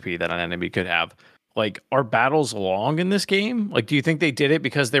amount of HP that an enemy could have. Like, are battles long in this game? Like, do you think they did it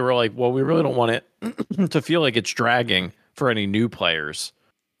because they were like, well, we really don't want it to feel like it's dragging for any new players,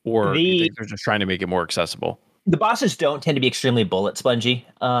 or do you think they're just trying to make it more accessible? The bosses don't tend to be extremely bullet spongy.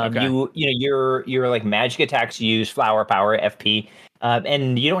 Okay. Your like magic attacks use flower power FP,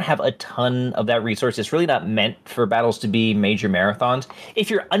 and you don't have a ton of that resource. It's really not meant for battles to be major marathons. If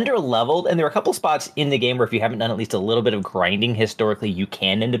you're under leveled, and there are a couple spots in the game where if you haven't done at least a little bit of grinding historically, you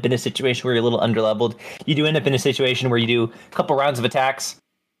can end up in a situation where you're a little under leveled. You do end up in a situation where you do a couple rounds of attacks,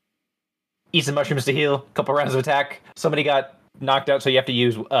 eat some mushrooms to heal, a couple rounds of attack. Somebody got knocked out, so you have to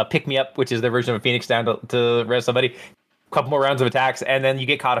use pick me up, which is their version of a Phoenix down to res somebody. A couple more rounds of attacks, and then you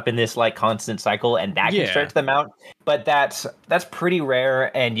get caught up in this like constant cycle, and that can stretch them out. But that's pretty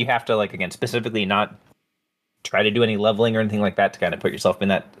rare, and you have to like again specifically not try to do any leveling or anything like that to kind of put yourself in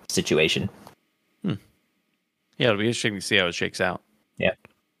that situation. Yeah, it'll be interesting to see how it shakes out. Yeah,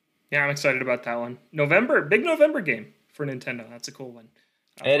 I'm excited about that one. Big November game for Nintendo. That's a cool one.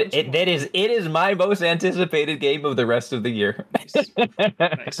 It is my most anticipated game of the rest of the year.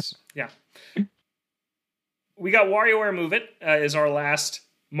 Nice. Yeah. We got WarioWare Move It is our last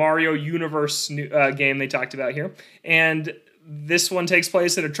Mario Universe game they talked about here. And this one takes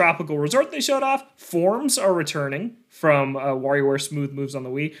place at a tropical resort they showed off. Forms are returning from WarioWare Smooth Moves on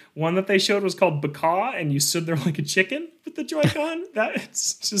the Wii. One that they showed was called Baka, and you stood there like a chicken with the Joy-Con.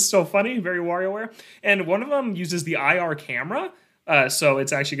 That's just so funny, very WarioWare. And one of them uses the IR camera. So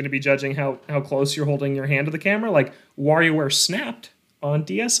it's actually going to be judging how close you're holding your hand to the camera, like WarioWare Snapped on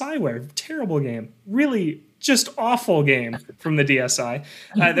DSiWare. Terrible game. Really just awful game from the DSi.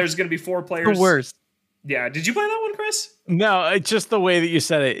 There's going to be 4 players. The worst. Yeah. Did you play that one, Chris? No, it's just the way that you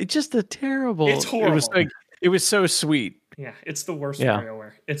said it. It's just a terrible. It's horrible. It was so sweet. Yeah, it's the worst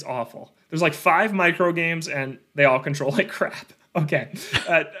WarioWare. It's awful. There's like 5 micro games, and they all control like crap. Okay.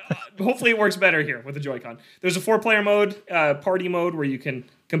 Hopefully it works better here with the Joy-Con. There's a 4-player mode, party mode, where you can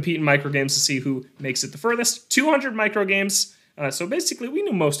compete in microgames to see who makes it the furthest. 200 microgames. So basically, we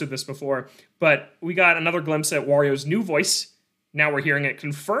knew most of this before, but we got another glimpse at Wario's new voice. Now we're hearing it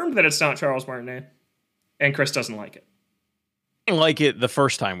confirmed that it's not Charles Martinet, and Chris doesn't like it. I didn't like it the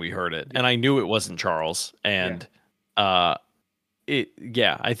first time we heard it, and I knew it wasn't Charles. And I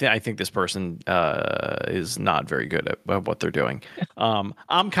think this person is not very good at what they're doing.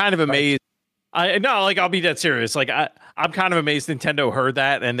 I'm kind of amazed. I'll be dead serious. Like I'm kind of amazed Nintendo heard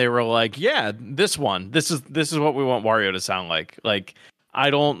that and they were like, yeah, this is what we want Wario to sound like. Like, I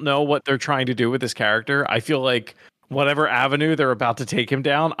don't know what they're trying to do with this character. I feel like whatever avenue they're about to take him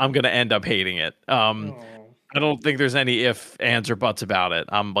down, I'm going to end up hating it. I don't think there's any ifs, ands, or buts about it.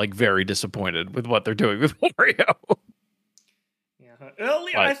 I'm like very disappointed with what they're doing with Wario. Yeah, well,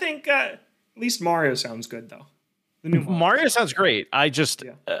 I think at least Mario sounds good though. The new Mario sounds great. I just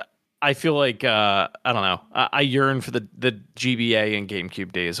I feel like I don't know. I yearn for the GBA and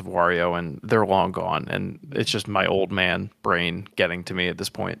GameCube days of Wario, and they're long gone. And it's just my old man brain getting to me at this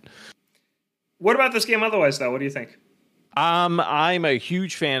point. What about this game otherwise, though? What do you think? I'm a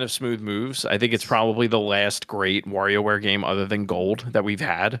huge fan of Smooth Moves. I think it's probably the last great WarioWare game other than Gold that we've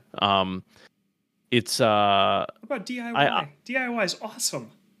had. It's what about DIY? DIY is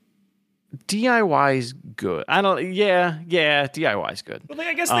awesome. DIY's good. DIY's good. Well,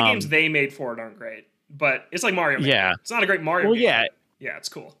 I guess the games they made for it aren't great, but it's like Mario Maker. Yeah. It's not a great Mario game. Yeah, it's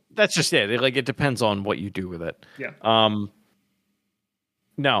cool. That's just it. It depends on what you do with it. Yeah.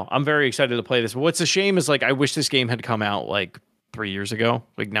 No, I'm very excited to play this. What's a shame is I wish this game had come out 3 years ago.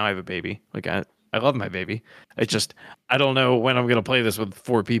 Now I have a baby. I love my baby. It's just I don't know when I'm gonna play this with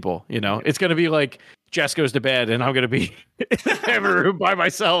 4 people. It's gonna be like Jess goes to bed and I'm gonna be in the room by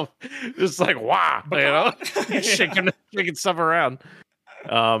myself, just wow, shaking stuff around.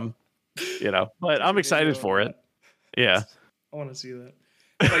 But I'm excited for it. Yeah, I want to see that.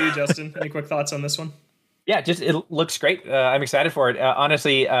 How about you, Justin? Any quick thoughts on this one? Yeah, it looks great. I'm excited for it.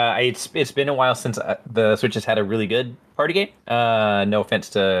 Honestly, it's been a while since the Switch has had a really good party game. No offense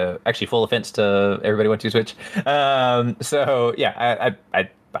full offense to everybody went to Switch. So yeah,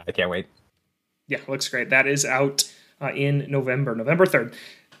 I can't wait. Yeah, looks great. That is out in November 3rd.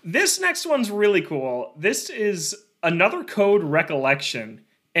 This next one's really cool. This is another Code Recollection,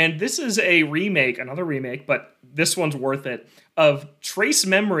 and this is another remake, but this one's worth it, of Trace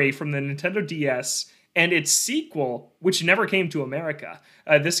Memory from the Nintendo DS and its sequel, which never came to America.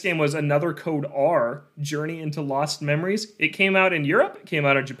 This game was Another Code R, Journey into Lost Memories. It came out in Europe, it came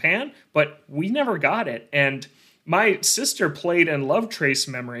out in Japan, but we never got it. And my sister played and loved Trace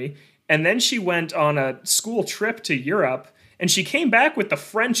Memory, and then she went on a school trip to Europe, and she came back with the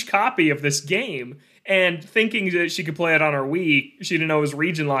French copy of this game, and thinking that she could play it on her Wii. She didn't know it was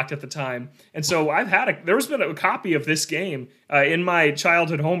region locked at the time. And so there's been a copy of this game in my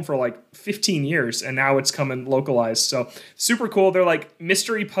childhood home for 15 years, and now it's coming localized. So super cool. They're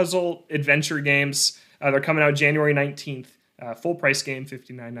mystery puzzle adventure games. They're coming out January 19th. Full price game,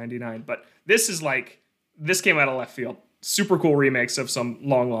 $59.99. But this came out of left field. Super cool remakes of some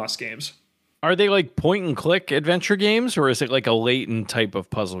long lost games. Are they point and click adventure games, or is it a latent type of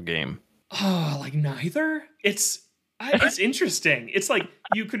puzzle game? Oh, neither. It's interesting. It's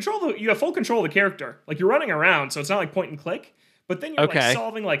you have full control of the character. You're running around, so it's not point and click. But then you're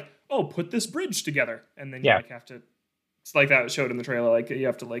solving put this bridge together, and then you have to. It's like that showed in the trailer. You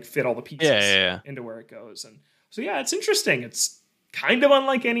have to fit all the pieces into where it goes, and so it's interesting. It's kind of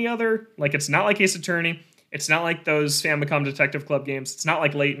unlike any other. It's not like Ace Attorney. It's not like those Famicom Detective Club games. It's not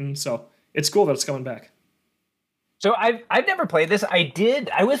like Layton. So it's cool that it's coming back. So I've never played this. I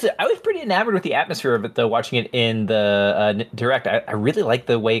was pretty enamored with the atmosphere of it though. Watching it in the direct, I really like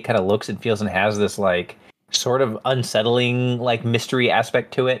the way it kind of looks and feels and has this sort of unsettling mystery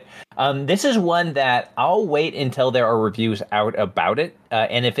aspect to it. This is one that I'll wait until there are reviews out about it,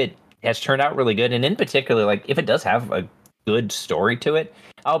 and if it has turned out really good, and in particular if it does have a good story to it,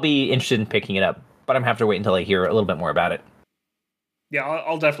 I'll be interested in picking it up. But I'm gonna have to wait until I hear a little bit more about it. Yeah,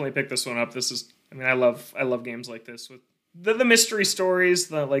 I'll definitely pick this one up. This is. I love games like this with the mystery stories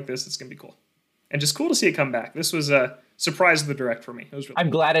like this. It's gonna be cool, and just cool to see it come back. This was a surprise of the direct for me. It was really I'm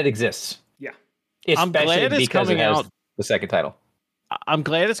glad it exists. Yeah, I'm glad it's coming out. The second title. I'm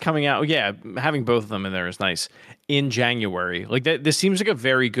glad it's coming out. Yeah, having both of them in there is nice. In January, this seems like a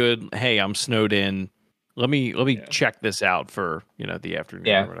very good. Hey, I'm snowed in. Let me check this out for the afternoon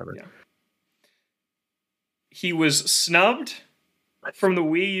or whatever. Yeah. He was snubbed from the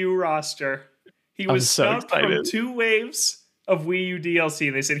Wii U roster. He was snubbed from 2 waves of Wii U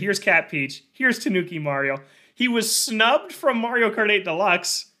DLC. They said, here's Cat Peach, here's Tanuki Mario. He was snubbed from Mario Kart 8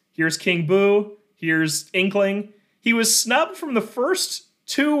 Deluxe. Here's King Boo. Here's Inkling. He was snubbed from the first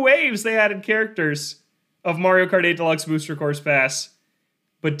 2 waves they added characters of Mario Kart 8 Deluxe Booster Course Pass.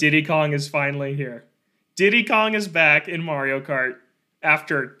 But Diddy Kong is finally here. Diddy Kong is back in Mario Kart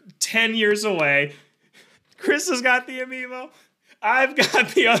after 10 years away. Chris has got the amiibo. I've got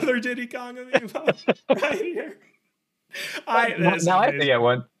the other Diddy Kong amiibo right here. Now I have to get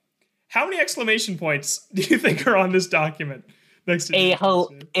one. How many exclamation points do you think are on this document? Next to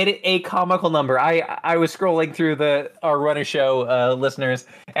a comical number. I was scrolling through our Runner Show listeners,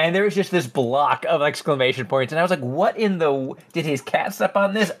 and there was just this block of exclamation points, and I was like, "What in the? Did his cat step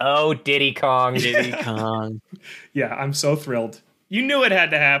on this? Oh, Diddy Kong, Diddy Kong!" Yeah, I'm so thrilled. You knew it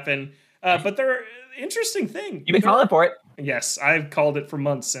had to happen, but there interesting thing. You've been calling for it. Yes, I've called it for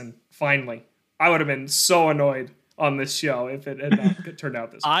months, and finally, I would have been so annoyed on this show if it had not turned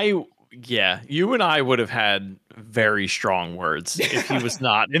out this way. You and I would have had very strong words if he was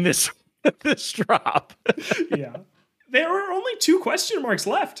not in this drop. Yeah. There were only 2 question marks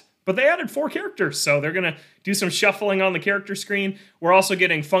left, but they added 4 characters, so they're going to do some shuffling on the character screen. We're also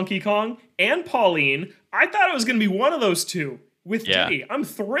getting Funky Kong and Pauline. I thought it was going to be one of those 2 with Diddy. I'm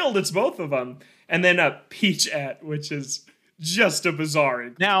thrilled it's both of them. And then Peachette, which is just a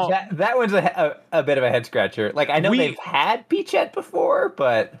bizarre. Now, that one's a bit of a head scratcher. Like, I know they've had Peachette before,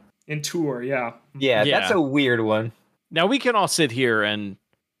 but... In tour, yeah. Yeah, that's a weird one. Now we can all sit here and,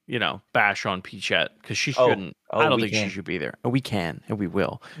 bash on Peachette because she shouldn't. I don't think she should be there. We can and we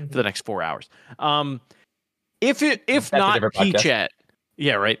will for the next 4 hours. If not Peachette,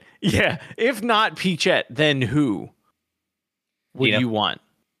 yeah, right. Yeah, if not Peachette, then who would you want?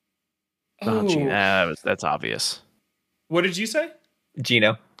 Oh, Gino. That's obvious. What did you say?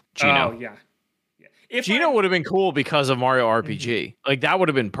 Gino. Oh, yeah. If Gino would have been cool because of Mario RPG. Like, that would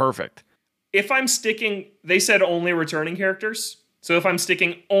have been perfect. If I'm sticking... They said only returning characters. So if I'm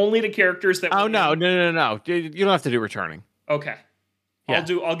sticking only to characters that... Oh, no. You don't have to do returning. Okay. Yeah.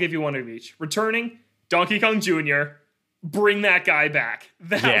 I'll give you one of each. Returning, Donkey Kong Jr., bring that guy back.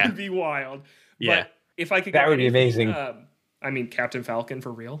 That would be wild. Yeah. But if I could... That would be amazing. Captain Falcon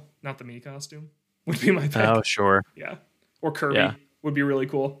for real. Not the Mii costume. Would be my pick. Oh, sure. Yeah. Or Kirby would be really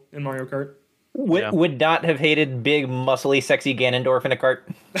cool in Mario Kart. Would not have hated big, muscly, sexy Ganondorf in a cart.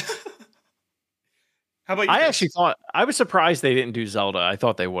 How about you? I was surprised they didn't do Zelda. I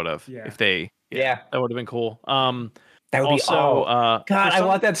thought they would have. Yeah. If they, that would have been cool. That would also, God, I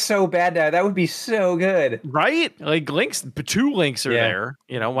want that so bad now. That would be so good. Right? Like Link's, 2 Links are there.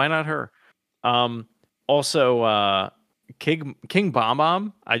 Why not her? Also, King Bomb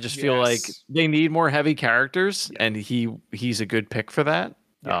Bomb. I just feel like they need more heavy characters, and he's a good pick for that.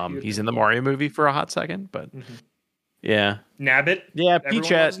 He's in the Mario movie for a hot second, but Nabbit. Yeah, Everyone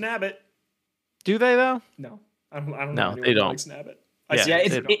loves Nabbit. Do they though? No, I don't. No, they don't. Likes Nabbit.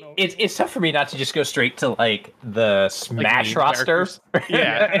 It's tough for me not to just go straight to like the Smash roster,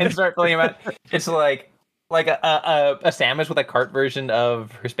 and start playing about. It's like a Samus with a kart version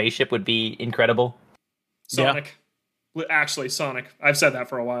of her spaceship would be incredible. Sonic, actually, Sonic. I've said that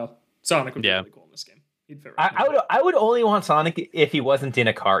for a while. Sonic would be really cool in this game. He'd fit right I would only want Sonic if he wasn't in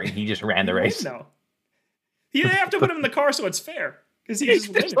a car and he just ran the race. No, you have to put him in the car so it's fair because he just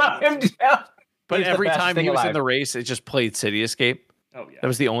wins. But every time he was in the race, it just played City Escape. Oh yeah, that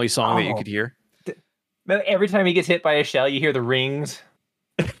was the only song that you could hear. Every time he gets hit by a shell, you hear the rings.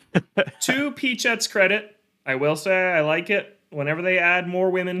 To Peachette's credit, I will say I like it whenever they add more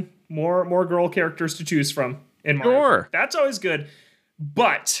women, more girl characters to choose from in Mario. Sure, that's always good.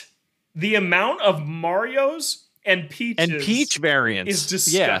 But the amount of Marios and Peach variants is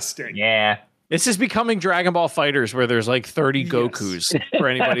disgusting. Yeah. This is becoming Dragon Ball Fighters, where there's like 30 Gokus for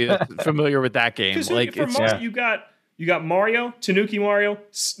anybody that's familiar with that game. Like Mario, you got Mario, Tanuki Mario,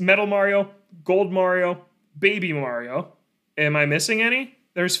 Metal Mario, Gold Mario, Baby Mario. Am I missing any?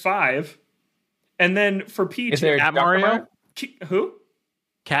 There's 5. And then for Peach, is there Cat Mario? Who?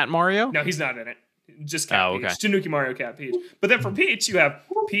 Cat Mario? No, he's not in it. Just Cat Peach. Tanuki Mario, Cat Peach. But then for Peach, you have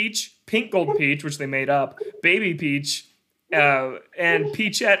Peach, Pink Gold Peach, which they made up, Baby Peach, and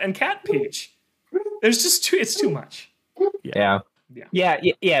Peachette and Cat Peach. There's just it's too much. Yeah.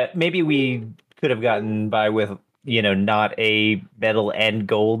 Maybe we could have gotten by with, not a metal and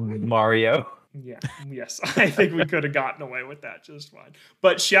gold Mario. Yeah. Yes. I think we could have gotten away with that just fine.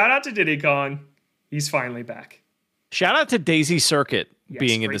 But shout out to Diddy Kong. He's finally back. Shout out to Daisy Circuit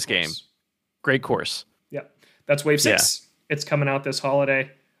being in this game. Great course. Yep. That's Wave 6. Yeah. It's coming out this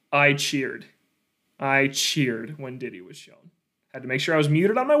holiday. I cheered when Diddy was shown. Had to make sure I was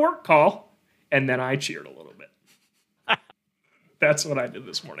muted on my work call, and then I cheered a little bit. That's what I did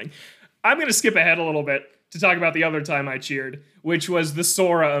this morning. I'm going to skip ahead a little bit to talk about the other time I cheered, which was the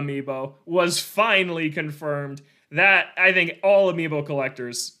Sora amiibo was finally confirmed. That, I think all amiibo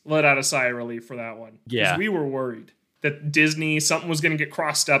collectors let out a sigh of relief for that one. Because we were worried that Disney, something was going to get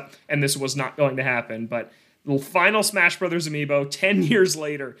crossed up and this was not going to happen. But the final Smash Brothers amiibo, 10 years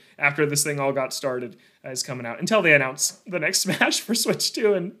later, after this thing all got started, is coming out. Until they announce the next Smash for Switch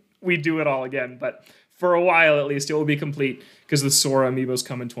 2 and we do it all again. But for a while, at least, it will be complete because the Sora amiibos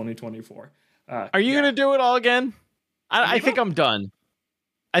come in 2024. Are you going to do it all again? I think I'm done.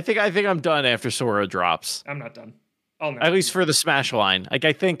 I think I'm done after Sora drops. I'm not done. At least for the Smash line. Like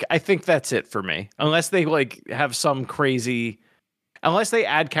I think that's it for me. Unless they like have some crazy, unless they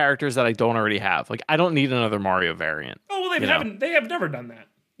add characters that I don't already have. Like I don't need another Mario variant. Oh well, they have never done that.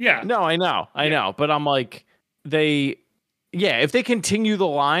 Yeah. No, I know. But I'm like if they continue the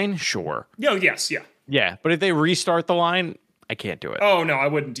line, sure. Oh yes, yeah. Yeah, but if they restart the line, I can't do it. Oh no, I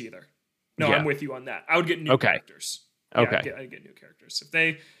wouldn't either. No, I'm with you on that. I would get new characters. Yeah, I'd get new characters. If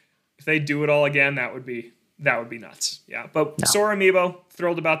they do it all again, that would be nuts. Yeah, but Sora amiibo,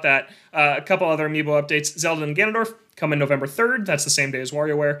 thrilled about that. A couple other amiibo updates. Zelda and Ganondorf come in November 3rd. That's the same day as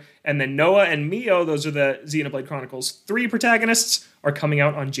WarioWare. And then Noah and Mio, those are the Xenoblade Chronicles 3 protagonists, are coming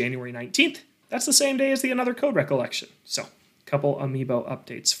out on January 19th. That's the same day as the Another Code Recollection. So, a couple amiibo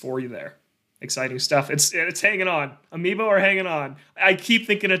updates for you there. Exciting stuff. It's hanging on. Amiibo are hanging on. I keep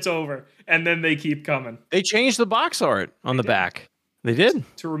thinking it's over, and then they keep coming. They changed the box art on the back. They did.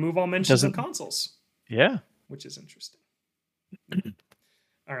 To remove all mentions of consoles. Yeah. Which is interesting.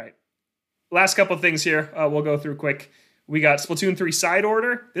 All right. Last couple of things here. We'll go through quick. We got Splatoon 3 Side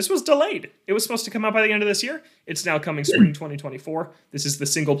Order. This was delayed. It was supposed to come out by the end of this year. It's now coming spring 2024. This is the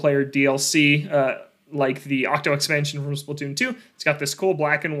single-player DLC, like the Octo expansion from Splatoon 2. It's got this cool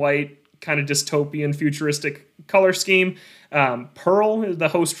black and white, kind of dystopian, futuristic color scheme. Pearl, the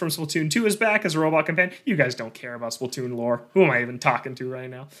host from Splatoon 2, is back as a robot companion. You guys don't care about Splatoon lore. Who am I even talking to right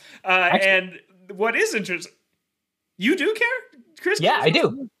now? And what is interesting... You do care, Chris? Yeah, I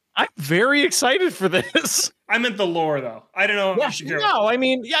do. I'm very excited for this. I meant the lore, though. I don't know if you should care. No, I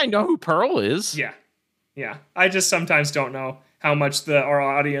mean, I know who Pearl is. Yeah. I just sometimes don't know how much our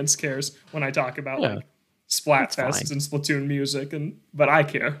audience cares when I talk about like Splatfests and Splatoon music, but I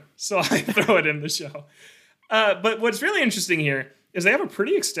care, so I throw it in the show. But what's really interesting here is they have a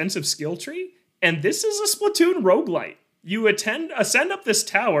pretty extensive skill tree, and this is a Splatoon roguelite. You ascend up this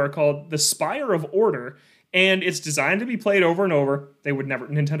tower called the Spire of Order, and it's designed to be played over and over.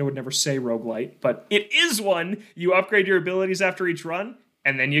 Nintendo would never say roguelite, but it is one. You upgrade your abilities after each run,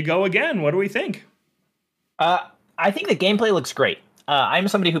 and then you go again. What do we think? I think the gameplay looks great. I'm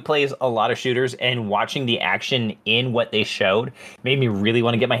somebody who plays a lot of shooters, and watching the action in what they showed made me really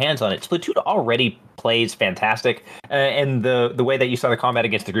want to get my hands on it. Splatoon already plays fantastic, and the way that you saw the combat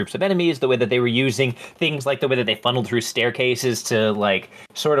against the groups of enemies, the way that they were using things like the way that they funneled through staircases to like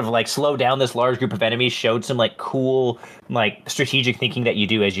sort of like slow down this large group of enemies showed some like cool like strategic thinking that you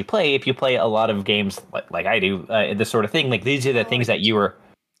do as you play. If you play a lot of games like I do, this sort of thing, like these are the things that you were...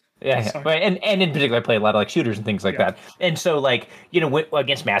 Yeah, right. And in particular, I play a lot of like shooters and things like that. And so, like,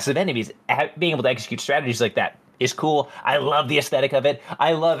 against massive enemies, being able to execute strategies like that is cool. I love the aesthetic of it.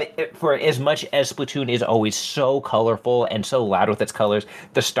 I love it for as much as Splatoon is always so colorful and so loud with its colors.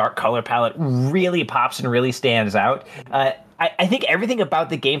 The stark color palette really pops and really stands out. I think everything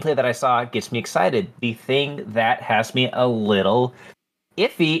about the gameplay that I saw gets me excited. The thing that has me a little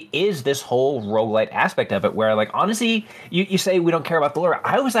iffy is this whole roguelite aspect of it, where like honestly you say we don't care about the lore.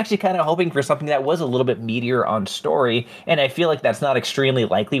 I was actually kind of hoping for something that was a little bit meatier on story, and I feel like that's not extremely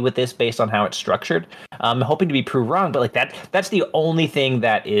likely with this based on how it's structured. I'm hoping to be proved wrong, but like that's the only thing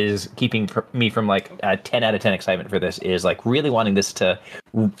that is keeping me from like 10 out of 10 excitement for this, is like really wanting this to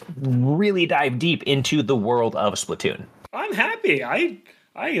really dive deep into the world of Splatoon. I'm happy. I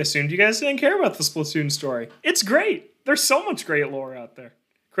assumed you guys didn't care about the Splatoon story. It's great. There's so much great lore out there.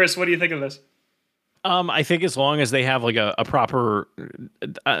 Chris, what do you think of this? I think as long as they have like a proper,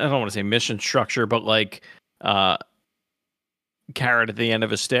 I don't want to say mission structure, but like carrot at the end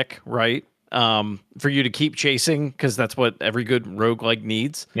of a stick, right? For you to keep chasing, because that's what every good roguelike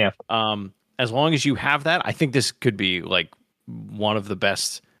needs. Yeah. As long as you have that, I think this could be like one of the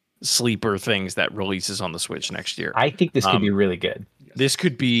best sleeper things that releases on the Switch next year. I think this could be really good. This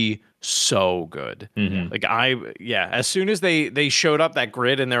could be so good. Mm-hmm. Like as soon as they showed up that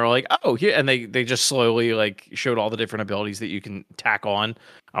grid and they were like, oh, here, and they just slowly like showed all the different abilities that you can tack on.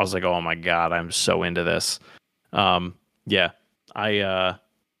 I was like, oh my God, I'm so into this. As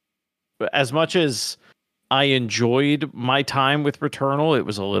much as I enjoyed my time with Returnal, it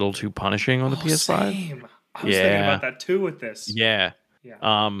was a little too punishing on the PS5. Same. I was thinking about that too with this. Yeah.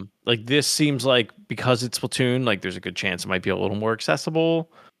 Yeah. Like this seems like because it's Splatoon, like there's a good chance it might be a little more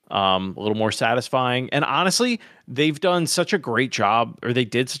accessible, a little more satisfying. And honestly, they've done such a great job, or they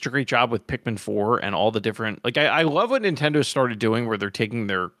did such a great job with Pikmin 4 and all the different. Like I love what Nintendo started doing, where they're taking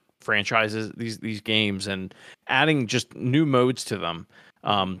their franchises, these games, and adding just new modes to them,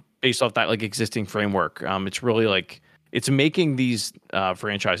 based off that like existing framework. It's really like it's making these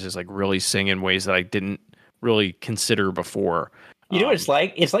franchises like really sing in ways that I didn't really consider before. You know what it's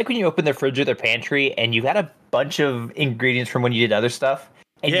like? It's like when you open their fridge or their pantry and you got a bunch of ingredients from when you did other stuff,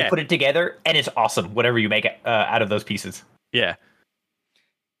 and you put it together, and it's awesome, whatever you make out of those pieces. Yeah.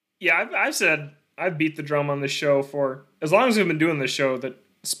 Yeah, I've said, I've beat the drum on this show for, as long as we've been doing this show, that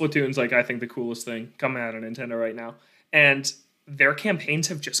Splatoon's like, I think, the coolest thing coming out of Nintendo right now. And their campaigns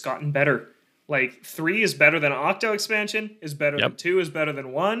have just gotten better. Like, 3 is better than Octo expansion, is better than 2, is better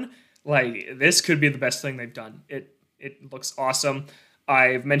than 1. Like, this could be the best thing they've done. It looks awesome.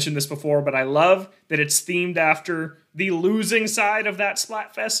 I've mentioned this before, but I love that it's themed after the losing side of that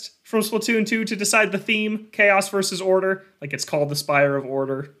Splatfest from Splatoon 2 to decide the theme, Chaos versus Order. Like, it's called the Spire of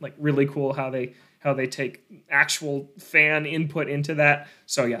Order. Like, really cool how they take actual fan input into that.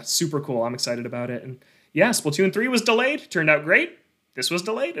 So yeah, super cool. I'm excited about it. And yeah, Splatoon 3 was delayed. Turned out great. This was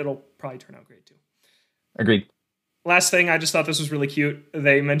delayed. It'll probably turn out great too. Agreed. Last thing, I just thought this was really cute.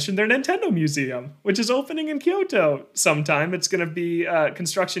 They mentioned their Nintendo Museum, which is opening in Kyoto sometime. It's going to be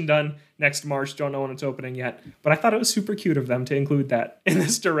construction done next March. Don't know when it's opening yet. But I thought it was super cute of them to include that in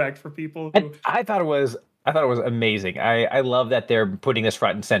this direct for people who... I thought it was amazing. I love that they're putting this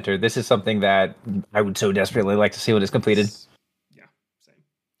front and center. This is something that I would so desperately like to see when it's completed. Yeah, same.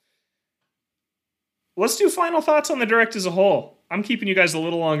 Let's do final thoughts on the direct as a whole. I'm keeping you guys a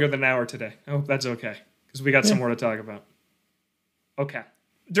little longer than an hour today. I hope that's okay, because we got some more to talk about. Okay.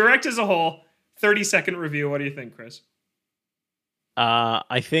 Direct as a whole, 30-second review. What do you think, Chris?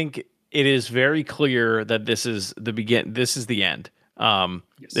 I think it is very clear that this is the end.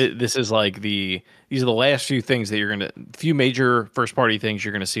 Yes. This is like these are the last few things that few major first party things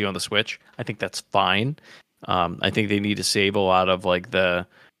you're gonna see on the Switch. I think that's fine. I think they need to save a lot of like the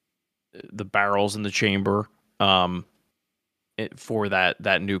barrels in the chamber for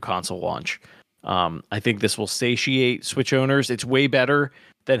that new console launch. I think this will satiate Switch owners. It's way better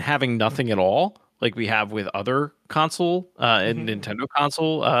than having nothing at all, like we have with other console and Nintendo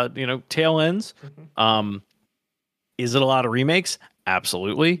console, tail ends. Is it a lot of remakes?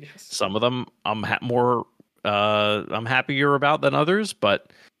 Absolutely. Yes. Some of them I'm happier about than others,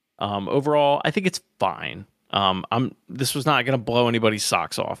 but overall, I think it's fine. This was not going to blow anybody's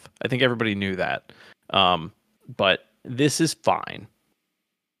socks off. I think everybody knew that. But this is fine.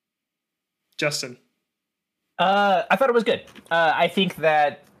 Justin. I thought it was good. I think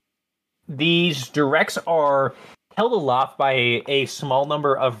that these directs are held aloft by a small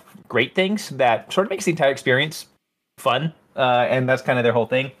number of great things that sort of makes the entire experience fun. And that's kind of their whole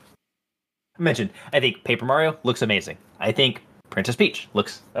thing. I mentioned, I think Paper Mario looks amazing. I think Princess Peach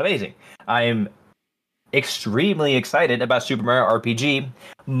looks amazing. I'm extremely excited about Super Mario RPG.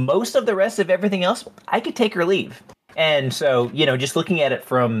 Most of the rest of everything else, I could take or leave. And so, just looking at it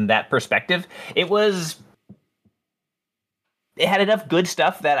from that perspective, it had enough good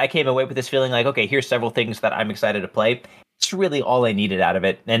stuff that I came away with this feeling like, okay, here's several things that I'm excited to play. It's really all I needed out of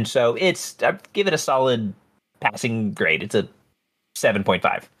it. And so I'd give it a solid passing grade. It's a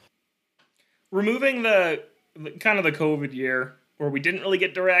 7.5. Removing the kind of the COVID year where we didn't really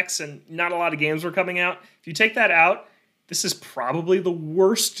get directs and not a lot of games were coming out, if you take that out, this is probably the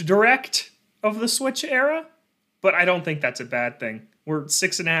worst direct of the Switch era. But I don't think that's a bad thing. We're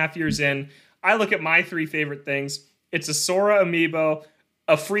 6.5 years in. I look at my 3 favorite things. It's a Sora amiibo,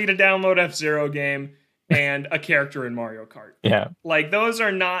 a free-to-download F-Zero game, and a character in Mario Kart. Yeah. Like, those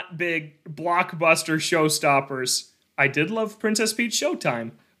are not big blockbuster showstoppers. I did love Princess Peach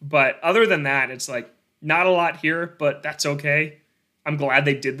Showtime. But other than that, it's like, not a lot here, but that's okay. I'm glad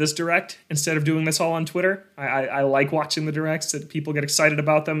they did this direct instead of doing this all on Twitter. I like watching the directs, that people get excited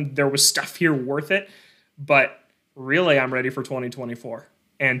about them. There was stuff here worth it. But really, I'm ready for 2024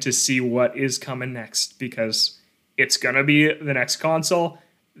 and to see what is coming next, because it's going to be the next console.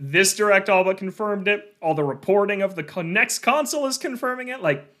 This direct all but confirmed it. All the reporting of the next console is confirming it.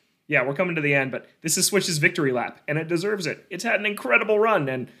 Like, yeah, we're coming to the end, but this is Switch's victory lap, and it deserves it. It's had an incredible run,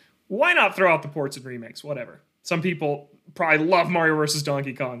 and why not throw out the ports and remakes? Whatever. Some people probably love Mario vs.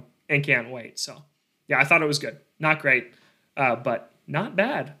 Donkey Kong and can't wait. So, yeah, I thought it was good. Not great, but not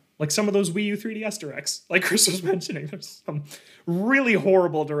bad. Like some of those Wii U 3DS directs, like Chris was mentioning. There's some really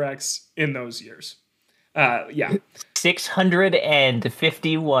horrible directs in those years. Yeah.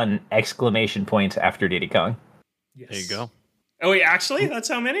 651 exclamation points after Diddy Kong. Yes. There you go. Oh, wait, actually? That's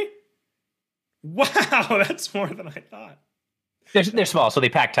how many? Wow, that's more than I thought. They're small, so they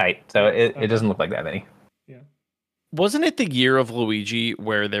pack tight. So it doesn't look like that many. Yeah. Wasn't it the year of Luigi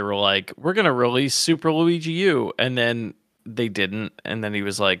where they were like, we're going to release Super Luigi U? And then they didn't. And then he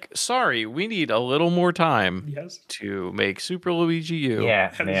was like, sorry, we need a little more time to make Super Luigi U.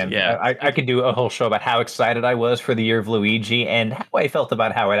 Yeah, man. Yeah. I could do a whole show about how excited I was for the year of Luigi and how I felt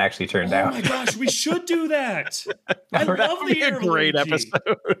about how it actually turned out. Oh my gosh, we should do that. I love the year of Luigi. Great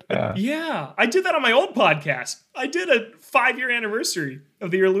episode. Yeah, I did that on my old podcast. I did a 5-year anniversary of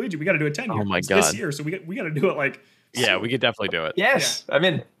the year of Luigi. We got to do a 10-year. Oh my God. This year, so we got to do it like. Yeah, we could definitely do it. Yes, I'm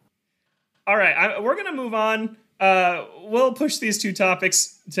in. All right, we're gonna move on. We'll push these 2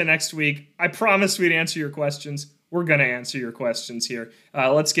 topics to next week. I promised we'd answer your questions. We're going to answer your questions here.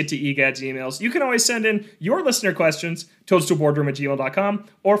 Let's get to EGAD's emails. You can always send in your listener questions, toadstoolboardroom@gmail.com,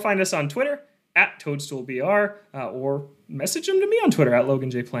 or find us on Twitter @ToadstoolBR, or message them to me on Twitter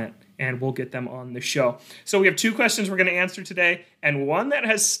 @LoganJPlant, and we'll get them on the show. So we have 2 questions we're going to answer today, and one that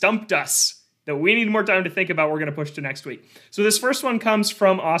has stumped us that we need more time to think about, we're going to push to next week. So this first one comes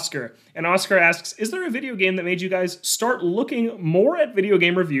from Oscar. And Oscar asks, is there a video game that made you guys start looking more at video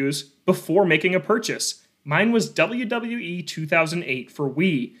game reviews before making a purchase? Mine was WWE 2008 for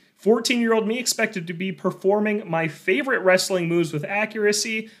Wii. 14-year-old me expected to be performing my favorite wrestling moves with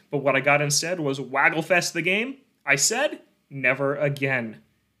accuracy, but what I got instead was Wagglefest the game. I said, never again.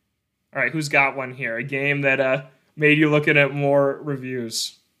 All right, who's got one here? A game that made you look at more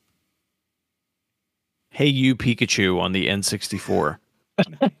reviews. Hey You Pikachu on the N64.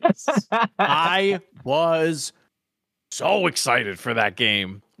 Nice. I was so excited for that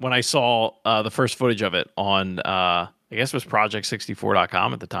game when I saw the first footage of it on, I guess it was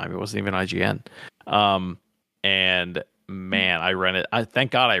project64.com at the time. It wasn't even IGN. And man, I rented.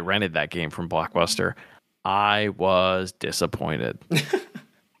 Thank God I rented that game from Blockbuster. I was disappointed.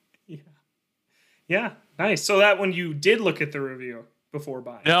 Yeah, nice. So that when you did look at the review before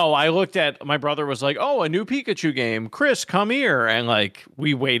buying. No, I looked at, my brother was like, oh, a new Pikachu game. Chris, come here. And like,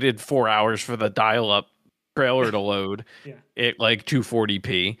 we waited 4 hours for the dial-up trailer to load at like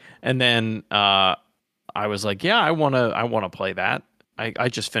 240p. And then I was like, yeah, I want to play that. I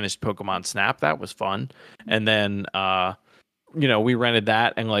just finished Pokemon Snap. That was fun. And then, we rented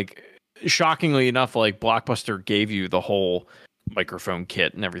that. And like, shockingly enough, like Blockbuster gave you the whole microphone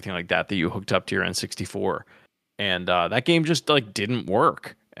kit and everything like that you hooked up to your N64. And that game just like didn't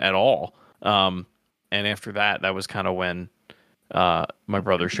work at all. And after that, that was kind of when my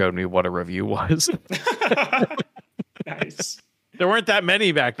brother showed me what a review was. Nice. There weren't that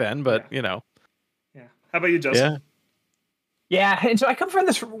many back then, but Yeah. How about you, Justin? Yeah, and so I come from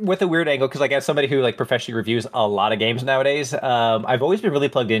this with a weird angle because, like, as somebody who like professionally reviews a lot of games nowadays, I've always been really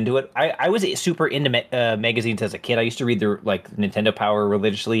plugged into it. I was super into magazines as a kid. I used to read the Nintendo Power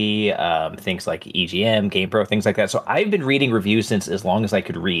religiously, things like EGM, GamePro, things like that. So I've been reading reviews since as long as I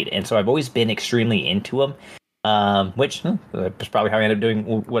could read, and so I've always been extremely into them. Which is probably how I ended up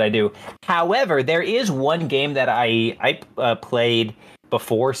doing what I do. However, there is one game that I played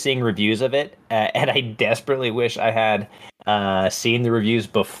before seeing reviews of it, and I desperately wish I had seen the reviews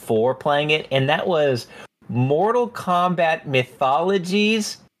before playing it, and that was Mortal Kombat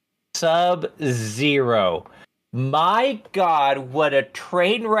Mythologies Sub-Zero. My God, what a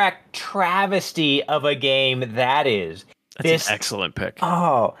train wreck travesty of a game that is. That's an excellent pick.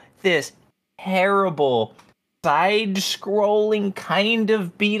 Oh, this terrible side-scrolling kind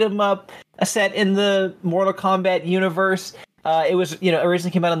of beat-em-up set in the Mortal Kombat universe. It was,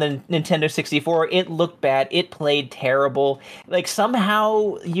 originally came out on the Nintendo 64. It looked bad. It played terrible. Like,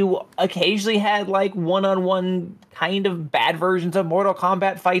 somehow you occasionally had, like, one-on-one kind of bad versions of Mortal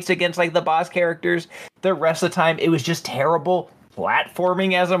Kombat fights against, like, the boss characters. The rest of the time, it was just terrible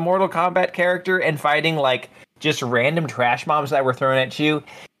platforming as a Mortal Kombat character and fighting, like, just random trash bombs that were thrown at you.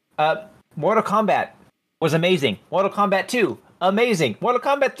 Mortal Kombat was amazing. Mortal Kombat 2, amazing. Mortal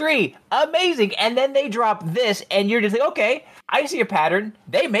Kombat 3, amazing. And then they drop this, and you're just like, okay, I see a pattern.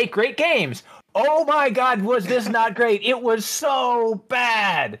 They make great games. Oh my God, was this not great? It was so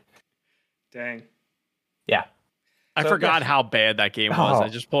bad. Dang. Yeah. I forgot how bad that game was. I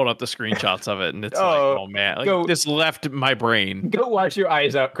just pulled up the screenshots of it, and it's oh man, this left my brain. Go wash your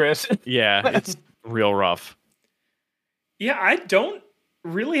eyes out, Chris. Yeah, it's real rough. Yeah, I don't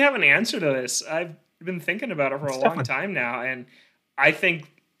really have an answer to this. I've been thinking about it for a long time now, and I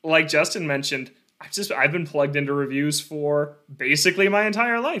think, like Justin mentioned, I've been plugged into reviews for basically my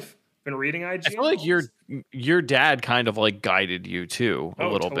entire life. Been reading IGN. I feel like your dad kind of like guided you too a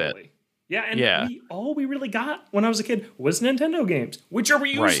little bit. Yeah, and all we really got when I was a kid was Nintendo games, which are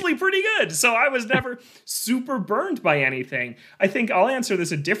usually pretty good. So I was never super burned by anything. I think I'll answer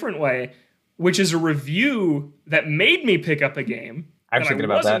this a different way, which is a review that made me pick up a game that I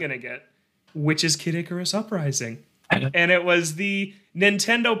wasn't going to get, which is Kid Icarus Uprising. And it was the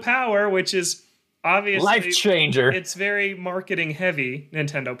Nintendo Power, which is obviously life changer. It's very marketing heavy,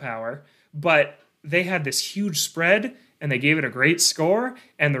 Nintendo Power, but they had this huge spread and they gave it a great score,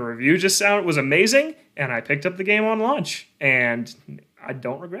 and the review was amazing, and I picked up the game on launch, and I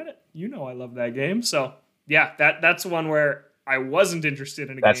don't regret it. You know I love that game. So, yeah, that's one where I wasn't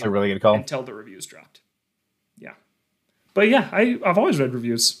interested in a game. That's a really good call. Until the reviews dropped. Yeah. But yeah, I've always read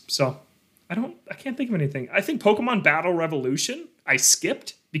reviews, so I can't think of anything. I think Pokemon Battle Revolution, I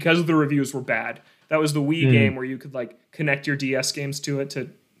skipped because the reviews were bad. That was the Wii game where you could like connect your DS games to it to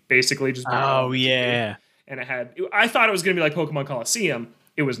basically just... Oh, yeah. And I thought it was going to be like Pokemon Coliseum.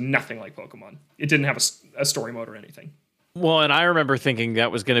 It was nothing like Pokemon. It didn't have a story mode or anything. Well, and I remember thinking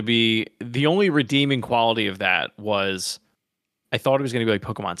that was going to be the only redeeming quality of that was I thought it was going to be like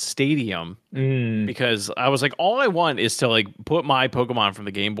Pokemon Stadium because I was like, all I want is to like put my Pokemon from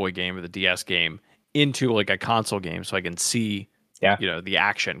the Game Boy game or the DS game into like a console game so I can see, the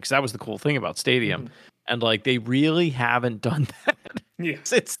action, because that was the cool thing about Stadium. And like they really haven't done that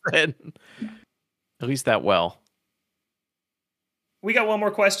since then. At least that well. We got one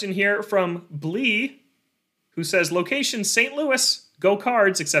more question here from Blee, who says, location St. Louis, go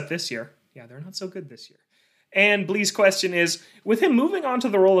Cards, except this year. Yeah, they're not so good this year. And Blee's question is, with him moving on to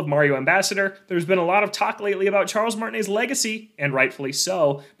the role of Mario Ambassador, there's been a lot of talk lately about Charles Martinet's legacy, and rightfully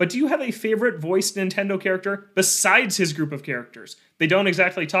so, but do you have a favorite voiced Nintendo character besides his group of characters? They don't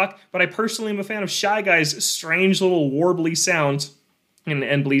exactly talk, but I personally am a fan of Shy Guy's strange little warbly sounds.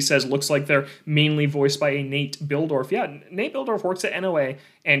 And Blee says, looks like they're mainly voiced by a Nate Bildorf. Yeah, Nate Bildorf works at NOA,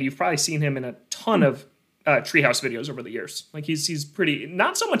 and you've probably seen him in a ton of Treehouse videos over the years. Like, he's pretty,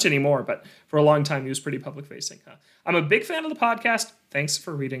 not so much anymore, but for a long time, he was pretty public-facing. I'm a big fan of the podcast. Thanks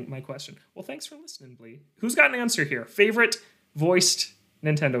for reading my question. Well, thanks for listening, Blee. Who's got an answer here? Favorite voiced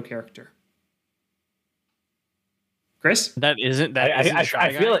Nintendo character? Chris? That isn't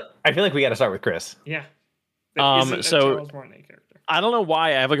I feel like we got to start with Chris. Yeah. That so Charles Martinet character. I don't know why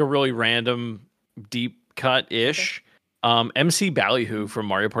I have like a really random deep cut ish. MC Ballyhoo from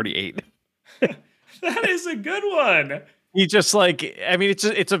Mario Party 8. That is a good one. He just like, I mean,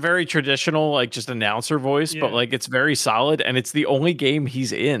 it's a very traditional like just announcer voice, but like it's very solid, and it's the only game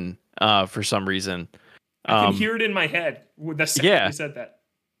he's in for some reason. I can hear it in my head the second you said that.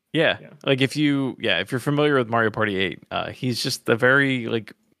 Yeah. Like if you're familiar with Mario Party 8, he's just a very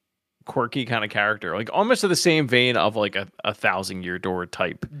like quirky kind of character, like almost to the same vein of like a 1,000-Year Door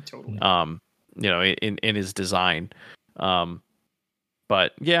type. Totally. In his design.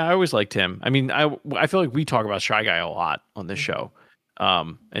 But yeah, I always liked him. I mean, I feel like we talk about Shy Guy a lot on this show.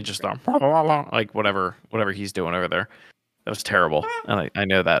 And just like whatever he's doing over there. That was terrible. And I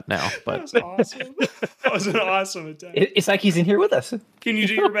know that now. But that was awesome. That was an awesome attempt. It's like he's in here with us. Can you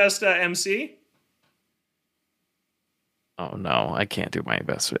do your best MC? Oh no, I can't do my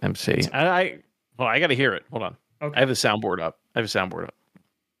best MC. I got to hear it. Hold on. Okay. I have the soundboard up.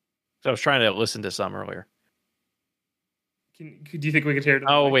 So I was trying to listen to some earlier. Do you think we could hear it?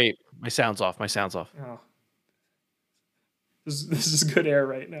 Oh wait, my sound's off. Oh, this is good air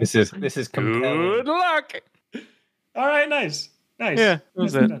right now. This is compelling. Good luck. All right, nice. Yeah, that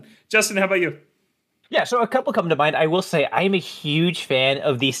was it. Justin, how about you? Yeah, so a couple come to mind. I will say I'm a huge fan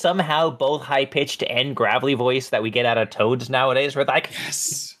of the somehow both high-pitched and gravelly voice that we get out of Toads nowadays. Where like,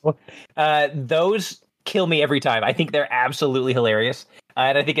 yes, those kill me every time. I think they're absolutely hilarious.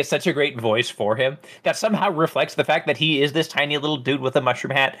 And I think it's such a great voice for him that somehow reflects the fact that he is this tiny little dude with a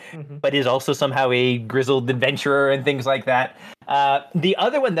mushroom hat, but is also somehow a grizzled adventurer and things like that. The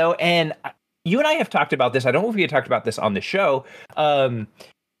other one, though, and you and I have talked about this. I don't know if we had talked about this on the show.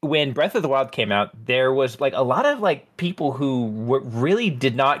 When Breath of the Wild came out, there was like a lot of like people who really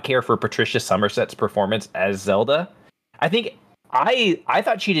did not care for Patricia Somerset's performance as Zelda. I think I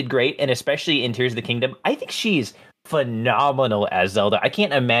thought she did great, and especially in Tears of the Kingdom, I think she's phenomenal as Zelda. I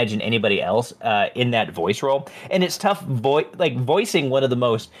can't imagine anybody else in that voice role, and it's tough voicing one of the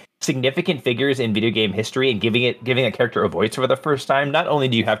most significant figures in video game history and giving a character a voice for the first time. Not only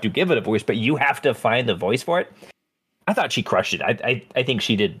do you have to give it a voice, but you have to find the voice for it. I thought she crushed it. I think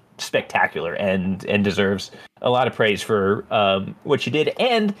she did spectacular and deserves a lot of praise for what she did.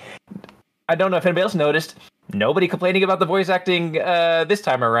 And I don't know if anybody else noticed, nobody complaining about the voice acting this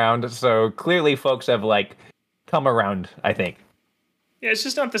time around. So clearly folks have like come around, I think. Yeah, it's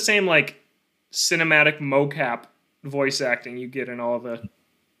just not the same like cinematic mocap voice acting you get in all the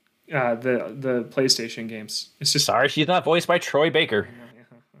the PlayStation games. It's just Sorry, she's not voiced by Troy Baker.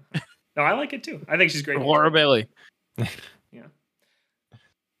 No, I like it too. I think she's great. Laura Bailey. Yeah.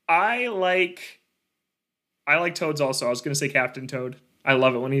 I like Toads also. I was going to say Captain Toad. I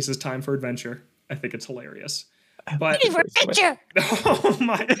love it when he says time for adventure. I think it's hilarious. But oh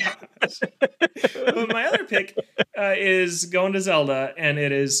my gosh. But my other pick is going to Zelda, and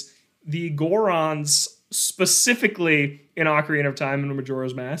it is the Gorons, specifically in Ocarina of Time and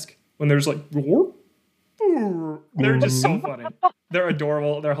Majora's Mask, when there's like, they're just so funny. They're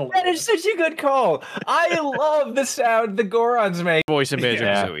adorable. They're hilarious. That is such a good call. I love the sound the Gorons make. Voice in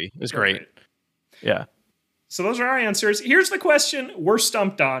Banjo-Kazooie is great. Yeah. So those are our answers. Here's the question we're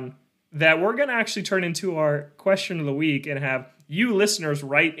stumped on that we're going to actually turn into our question of the week and have you listeners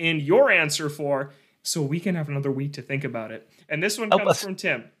write in your answer for, so we can have another week to think about it. And this one comes from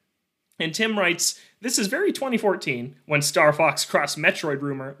Tim. And Tim writes, this is very 2014 when Star Fox Cross Metroid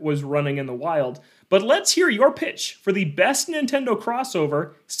rumor was running in the wild. But let's hear your pitch for the best Nintendo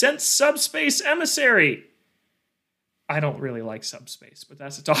crossover since Subspace Emissary. I don't really like Subspace, but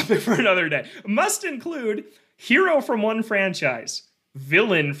that's a topic for another day. Must include hero from one franchise,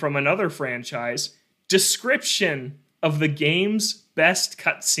 villain from another franchise, description of the game's best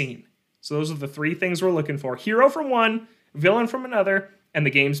cutscene. So those are the three things we're looking for. Hero from one, villain from another, and the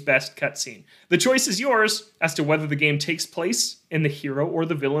game's best cutscene. The choice is yours as to whether the game takes place in the hero or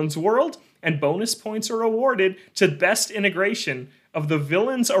the villain's world, and bonus points are awarded to best integration of the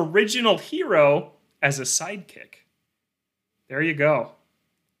villain's original hero as a sidekick. There you go.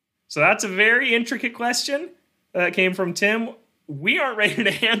 So that's a very intricate question that came from Tim. We aren't ready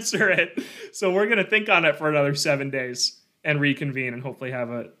to answer it, so we're going to think on it for another 7 days and reconvene and hopefully have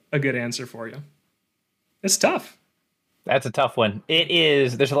a good answer for you. It's tough. That's a tough one. It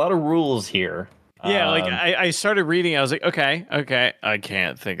is. There's a lot of rules here. Yeah, I started reading. I was like, okay, I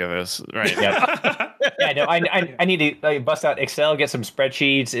can't think of this right. Yeah, no, I need to bust out Excel, get some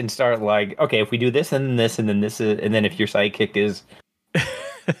spreadsheets, and start like, okay, if we do this and this and then this, and then if your sidekick is.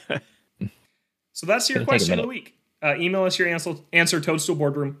 So that's your question of the week. Email us your answer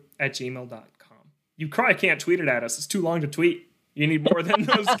toadstoolboardroom@gmail.com. You probably can't tweet it at us. It's too long to tweet. You need more than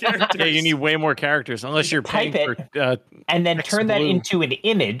those characters. Yeah, you need way more characters, unless you're paying for and then turn that into an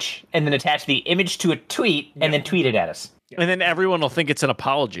image, and then attach the image to a tweet, and then tweet it at us. And then everyone will think it's an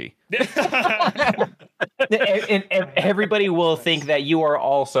apology. And everybody will think that you are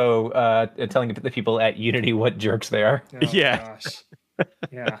also telling the people at Unity what jerks they are. Oh, gosh.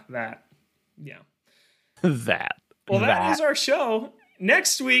 Yeah, that. Yeah. That. Well, that is our show.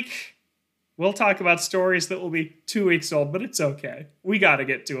 Next week, we'll talk about stories that will be 2 weeks old, but it's okay. We got to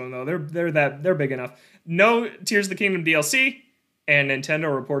get to them though. They're big enough. No Tears of the Kingdom DLC, and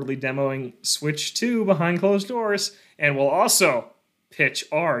Nintendo reportedly demoing Switch 2 behind closed doors, and we'll also pitch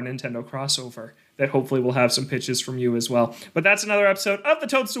our Nintendo crossover that hopefully will have some pitches from you as well. But that's another episode of the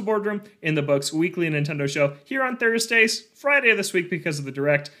Toadstool Boardroom in the Books weekly Nintendo show here on Thursdays, Friday of this week because of the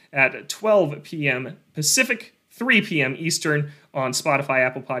Direct at 12 p.m. Pacific, 3 p.m. Eastern on Spotify,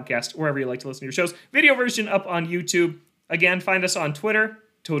 Apple Podcast, wherever you like to listen to your shows. Video version up on YouTube. Again, find us on Twitter,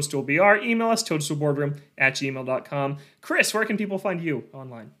 ToadstoolBR. Email us, toadstoolboardroom@gmail.com. Chris, where can people find you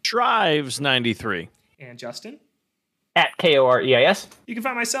online? Drives93. And Justin? At KOREIS. You can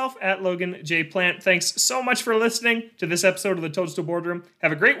find myself at Logan J. Plant. Thanks so much for listening to this episode of the Toadstool Boardroom.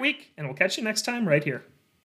 Have a great week, and we'll catch you next time right here.